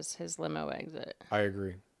as his limo exit. I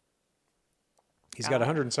agree. He's got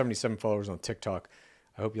 177 followers on TikTok.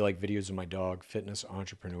 I hope you like videos of my dog, fitness,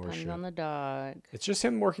 entrepreneurship. Depends on the dog. It's just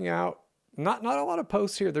him working out. Not a lot of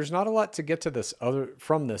posts here. There's not a lot to get to this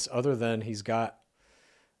other than he's got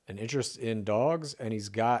an interest in dogs and he's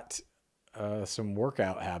got some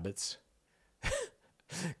workout habits.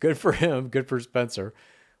 Good for him. Good for Spencer.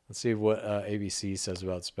 Let's see what ABC says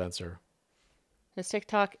about Spencer. His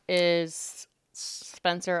TikTok is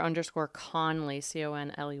Spencer_Conley, Conley.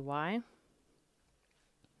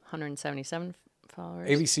 177 followers.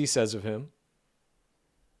 ABC says of him,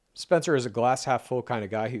 Spencer is a glass half full kind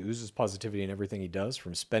of guy who oozes positivity in everything he does,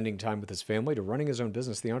 from spending time with his family to running his own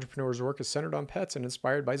business. The entrepreneur's work is centered on pets and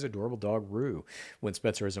inspired by his adorable dog, Rue. When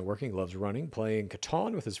Spencer isn't working, he loves running, playing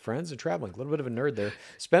Catan with his friends, and traveling. A little bit of a nerd there.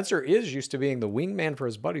 Spencer is used to being the wingman for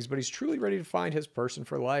his buddies, but he's truly ready to find his person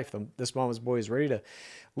for life. This mama's boy is ready to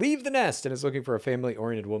leave the nest and is looking for a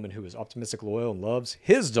family-oriented woman who is optimistic, loyal, and loves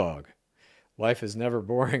his dog. Life is never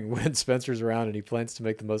boring when Spencer's around, and he plans to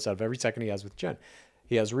make the most out of every second he has with Jenn.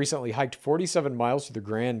 He has recently hiked 47 miles through the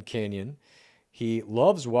Grand Canyon. He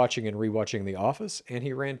loves watching and rewatching The Office, and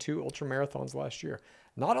he ran 2 ultramarathons last year.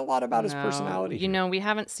 Not a lot about his personality. You know, we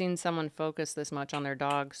haven't seen someone focus this much on their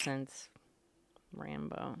dog since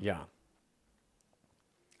Rambo. Yeah.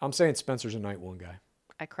 I'm saying Spencer's a night one guy.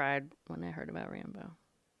 I cried when I heard about Rambo.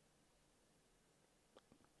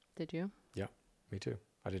 Did you? Yeah, me too.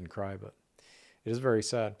 I didn't cry, but it is very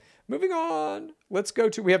sad. Moving on.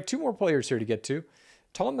 We have 2 more players here to get to.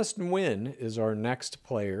 Thomas Nguyen is our next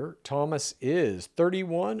player. Thomas is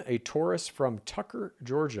 31, a Taurus from Tucker,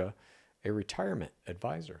 Georgia, a retirement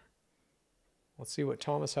advisor. Let's see what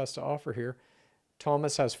Thomas has to offer here.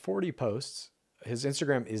 Thomas has 40 posts. His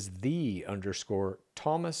Instagram is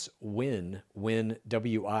 _Thomas Win, Win,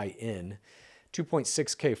 W-I-N,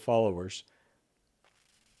 2.6K followers.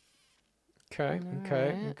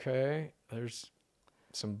 Okay. There's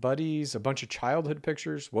some buddies, a bunch of childhood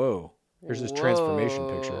pictures. Whoa. Here's his transformation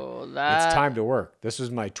picture. It's time to work. This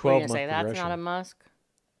was my 12-month progression. That's not a musk?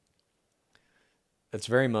 It's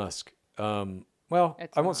very musk. I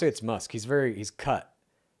won't say it's musk. He's cut.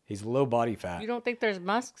 He's low body fat. You don't think there's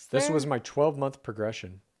musks there? This was my 12-month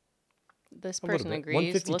progression. This person agrees.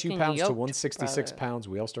 152 pounds to 166 pounds.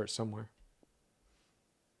 We all start somewhere.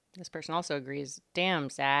 This person also agrees. Damn,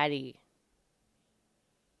 zaddy.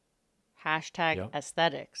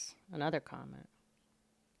 #aesthetics. Another comment.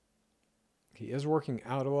 He is working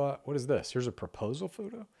out a lot. What is this? Here's a proposal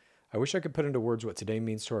photo. I wish I could put into words what today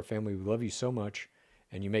means to our family. We love you so much,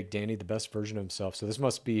 and you make Danny the best version of himself. So this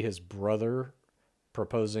must be his brother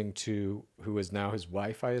proposing to who is now his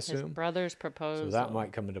wife, I assume. His brother's proposal. So that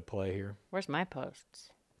might come into play here. Where's my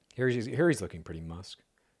posts? Here he's looking pretty musk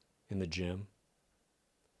in the gym.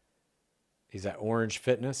 He's at Orange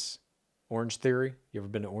Fitness, Orange Theory. You ever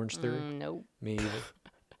been to Orange Theory? Nope. Me either.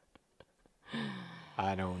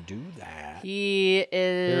 I don't do that. He is.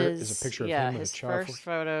 Here is a picture of him with his a child. first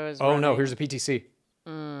photo is. Oh no! Here's a PTC.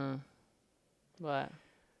 What?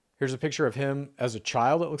 Here's a picture of him as a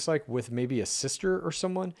child. It looks like with maybe a sister or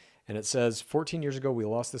someone, and it says, "14 years ago, we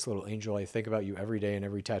lost this little angel. I think about you every day, and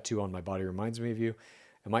every tattoo on my body reminds me of you.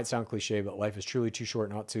 It might sound cliche, but life is truly too short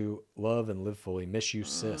not to love and live fully. Miss you,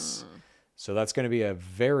 sis." So that's going to be a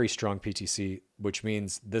very strong PTC, which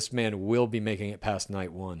means this man will be making it past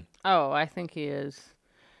night 1. Oh, I think he is.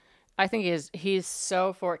 He's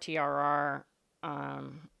so for TRR.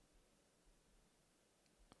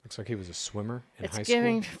 Looks like he was a swimmer in high school. It's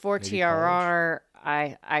giving for maybe TRR.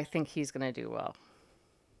 I think he's going to do well.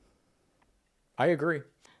 I agree.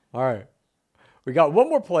 All right. We got one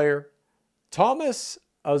more player. Thomas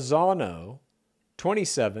Azano,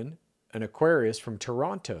 27, an Aquarius from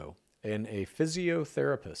Toronto, and a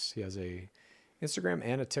physiotherapist. He has a Instagram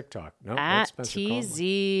and a TikTok. No, at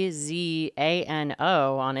TZZANO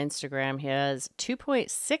on Instagram. He has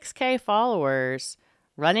 2.6K followers.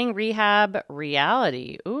 Running Rehab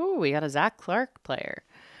Reality. Ooh, we got a Zach Clark player.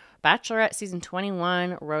 Bachelorette Season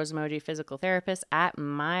 21, Rose Emoji Physical Therapist at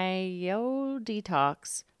Myo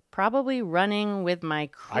Detox. Probably running with my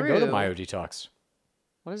crew. I go to Myo Detox.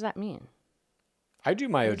 What does that mean? I do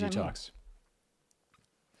Myo What does that mean? Detox.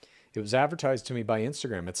 It was advertised to me by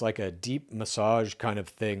Instagram. It's like a deep massage kind of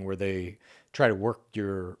thing where they try to work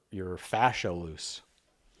your fascia loose.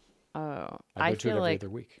 Oh, I go to it feel every like other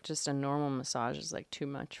week. just a normal massage is like too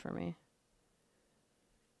much for me.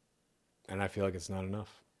 And I feel like it's not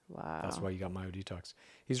enough. Wow. That's why you got Myo Detox.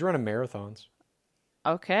 He's running marathons.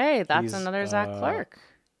 Okay, that's He's, another Zach Clark.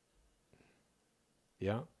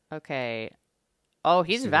 Yeah. Okay. Oh,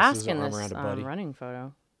 he's See, this Vask is in arm this around a buddy. running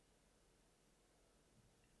photo.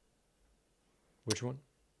 Which one?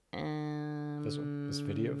 This one? This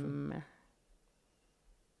video of him?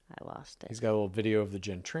 I lost it. He's got a little video of the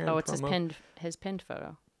Jenn Tran Oh, it's promo. his pinned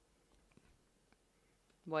photo.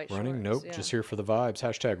 White Running? shorts, Nope. yeah. Just here for the vibes.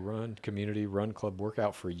 Hashtag run. Community run club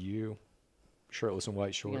workout for you. Shirtless and white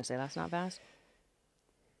You shorts. gonna say that's not Vask?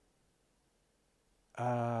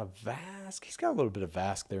 Vask. He's got a little bit of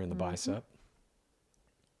Vask there in the bicep.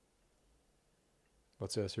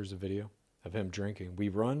 What's this? Here's a video of him drinking. We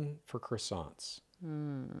run for croissants.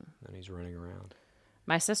 And he's running around.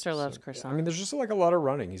 My sister loves croissants. I mean, there's just like a lot of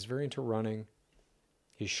running. He's very into running.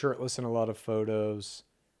 He's shirtless in a lot of photos.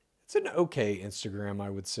 It's an okay Instagram, I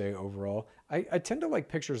would say, overall. I tend to like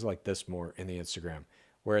pictures like this more in the Instagram,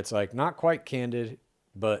 where it's like not quite candid,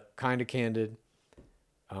 but kind of candid.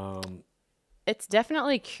 It's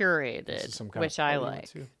definitely This is curated, some kind which of I party one, like.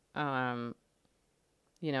 too.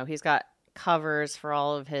 You know, he's got covers for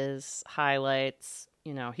all of his highlights.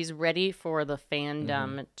 You know, he's ready for the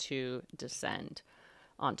fandom to descend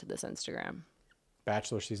onto this Instagram.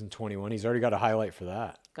 Bachelor season 21. He's already got a highlight for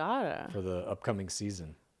that, Gotta. for the upcoming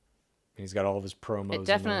season. And he's got all of his promos. It in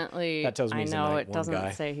there. definitely, That tells me I he's a know night it one doesn't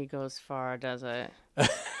guy. say he goes far, does it?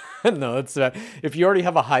 No, it's if you already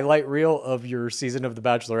have a highlight reel of your season of The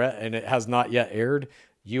Bachelorette and it has not yet aired,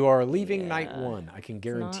 you are leaving night one. I can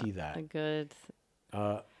guarantee that. A good.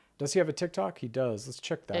 Does he have a TikTok? He does. Let's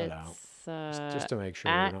check that out. Just to make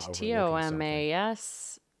sure we're at not overlooking something.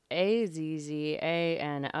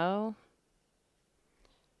 TOMASAZZANO.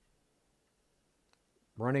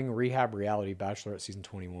 Running Rehab Reality Bachelorette season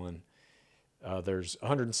 21. There's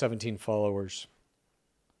 117 followers.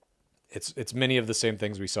 It's many of the same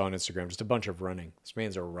things we saw on Instagram. Just a bunch of running. This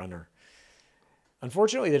man's a runner.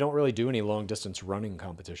 Unfortunately, they don't really do any long distance running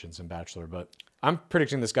competitions in Bachelor, but I'm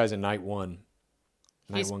predicting this guy's a night one.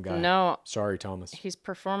 Night one guy. No. Sorry, Thomas. He's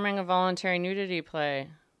performing a voluntary nudity play.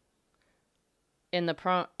 In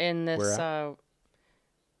this,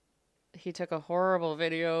 he took a horrible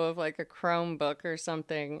video of like a Chromebook or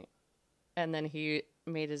something, and then he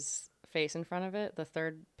made his face in front of it. The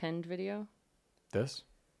third pinned video. This?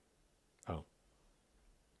 Oh.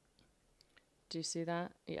 Do you see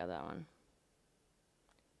that? Yeah, that one.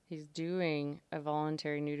 He's doing a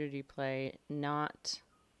voluntary nudity play, not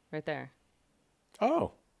right there.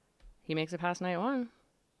 Oh. He makes it past night one.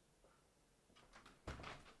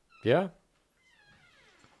 Yeah.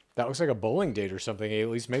 That looks like a bowling date or something. He at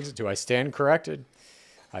least makes it to. I stand corrected.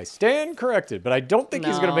 But I don't think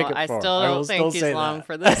he's going to make it far. I still don't think he's long that.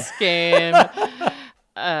 for this game.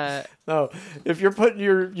 No, if you're putting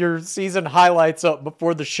your season highlights up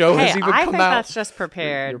before the show has even I come think out, that's just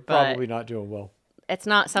prepared. you're but probably not doing well. it's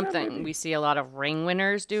not something we see a lot of ring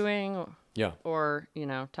winners doing. Yeah. Or,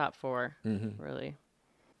 top four, really.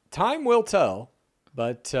 Time will tell,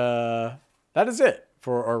 but that is it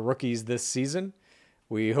for our rookies this season.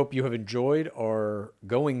 We hope you have enjoyed our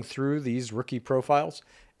going through these rookie profiles,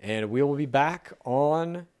 and we will be back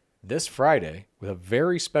on this Friday with a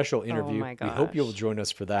very special interview. my We hope gosh. you'll join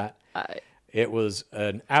us for that. It was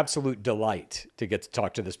an absolute delight to get to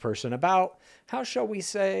talk to this person about, how shall we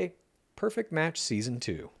say, Perfect Match Season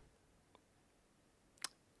 2.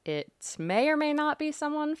 It may or may not be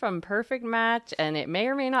someone from Perfect Match, and it may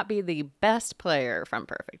or may not be the best player from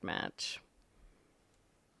Perfect Match.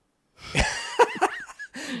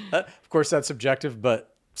 Of course, that's subjective,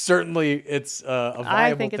 but certainly it's a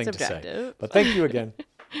viable think thing it's to say. objective. But thank you again.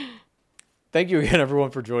 Thank you again,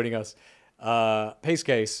 everyone, for joining us.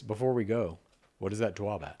 Pacecase, before we go, what is that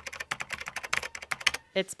dwab at?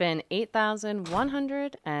 It's been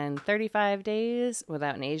 8,135 days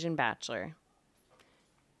without an Asian bachelor.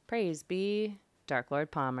 Praise be Dark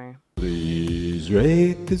Lord Palmer. Please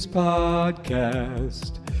rate this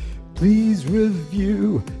podcast. Please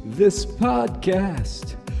review this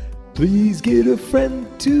podcast. Please get a friend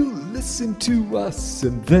to listen to us.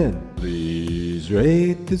 And then please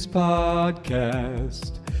rate this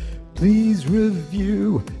podcast. Please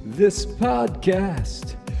review this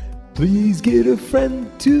podcast. Please get a friend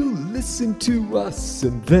to listen to us.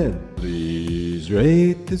 And then please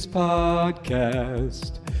rate this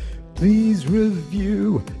podcast. Please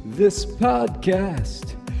review this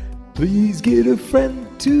podcast. Please get a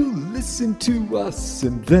friend to listen to us,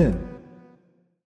 and then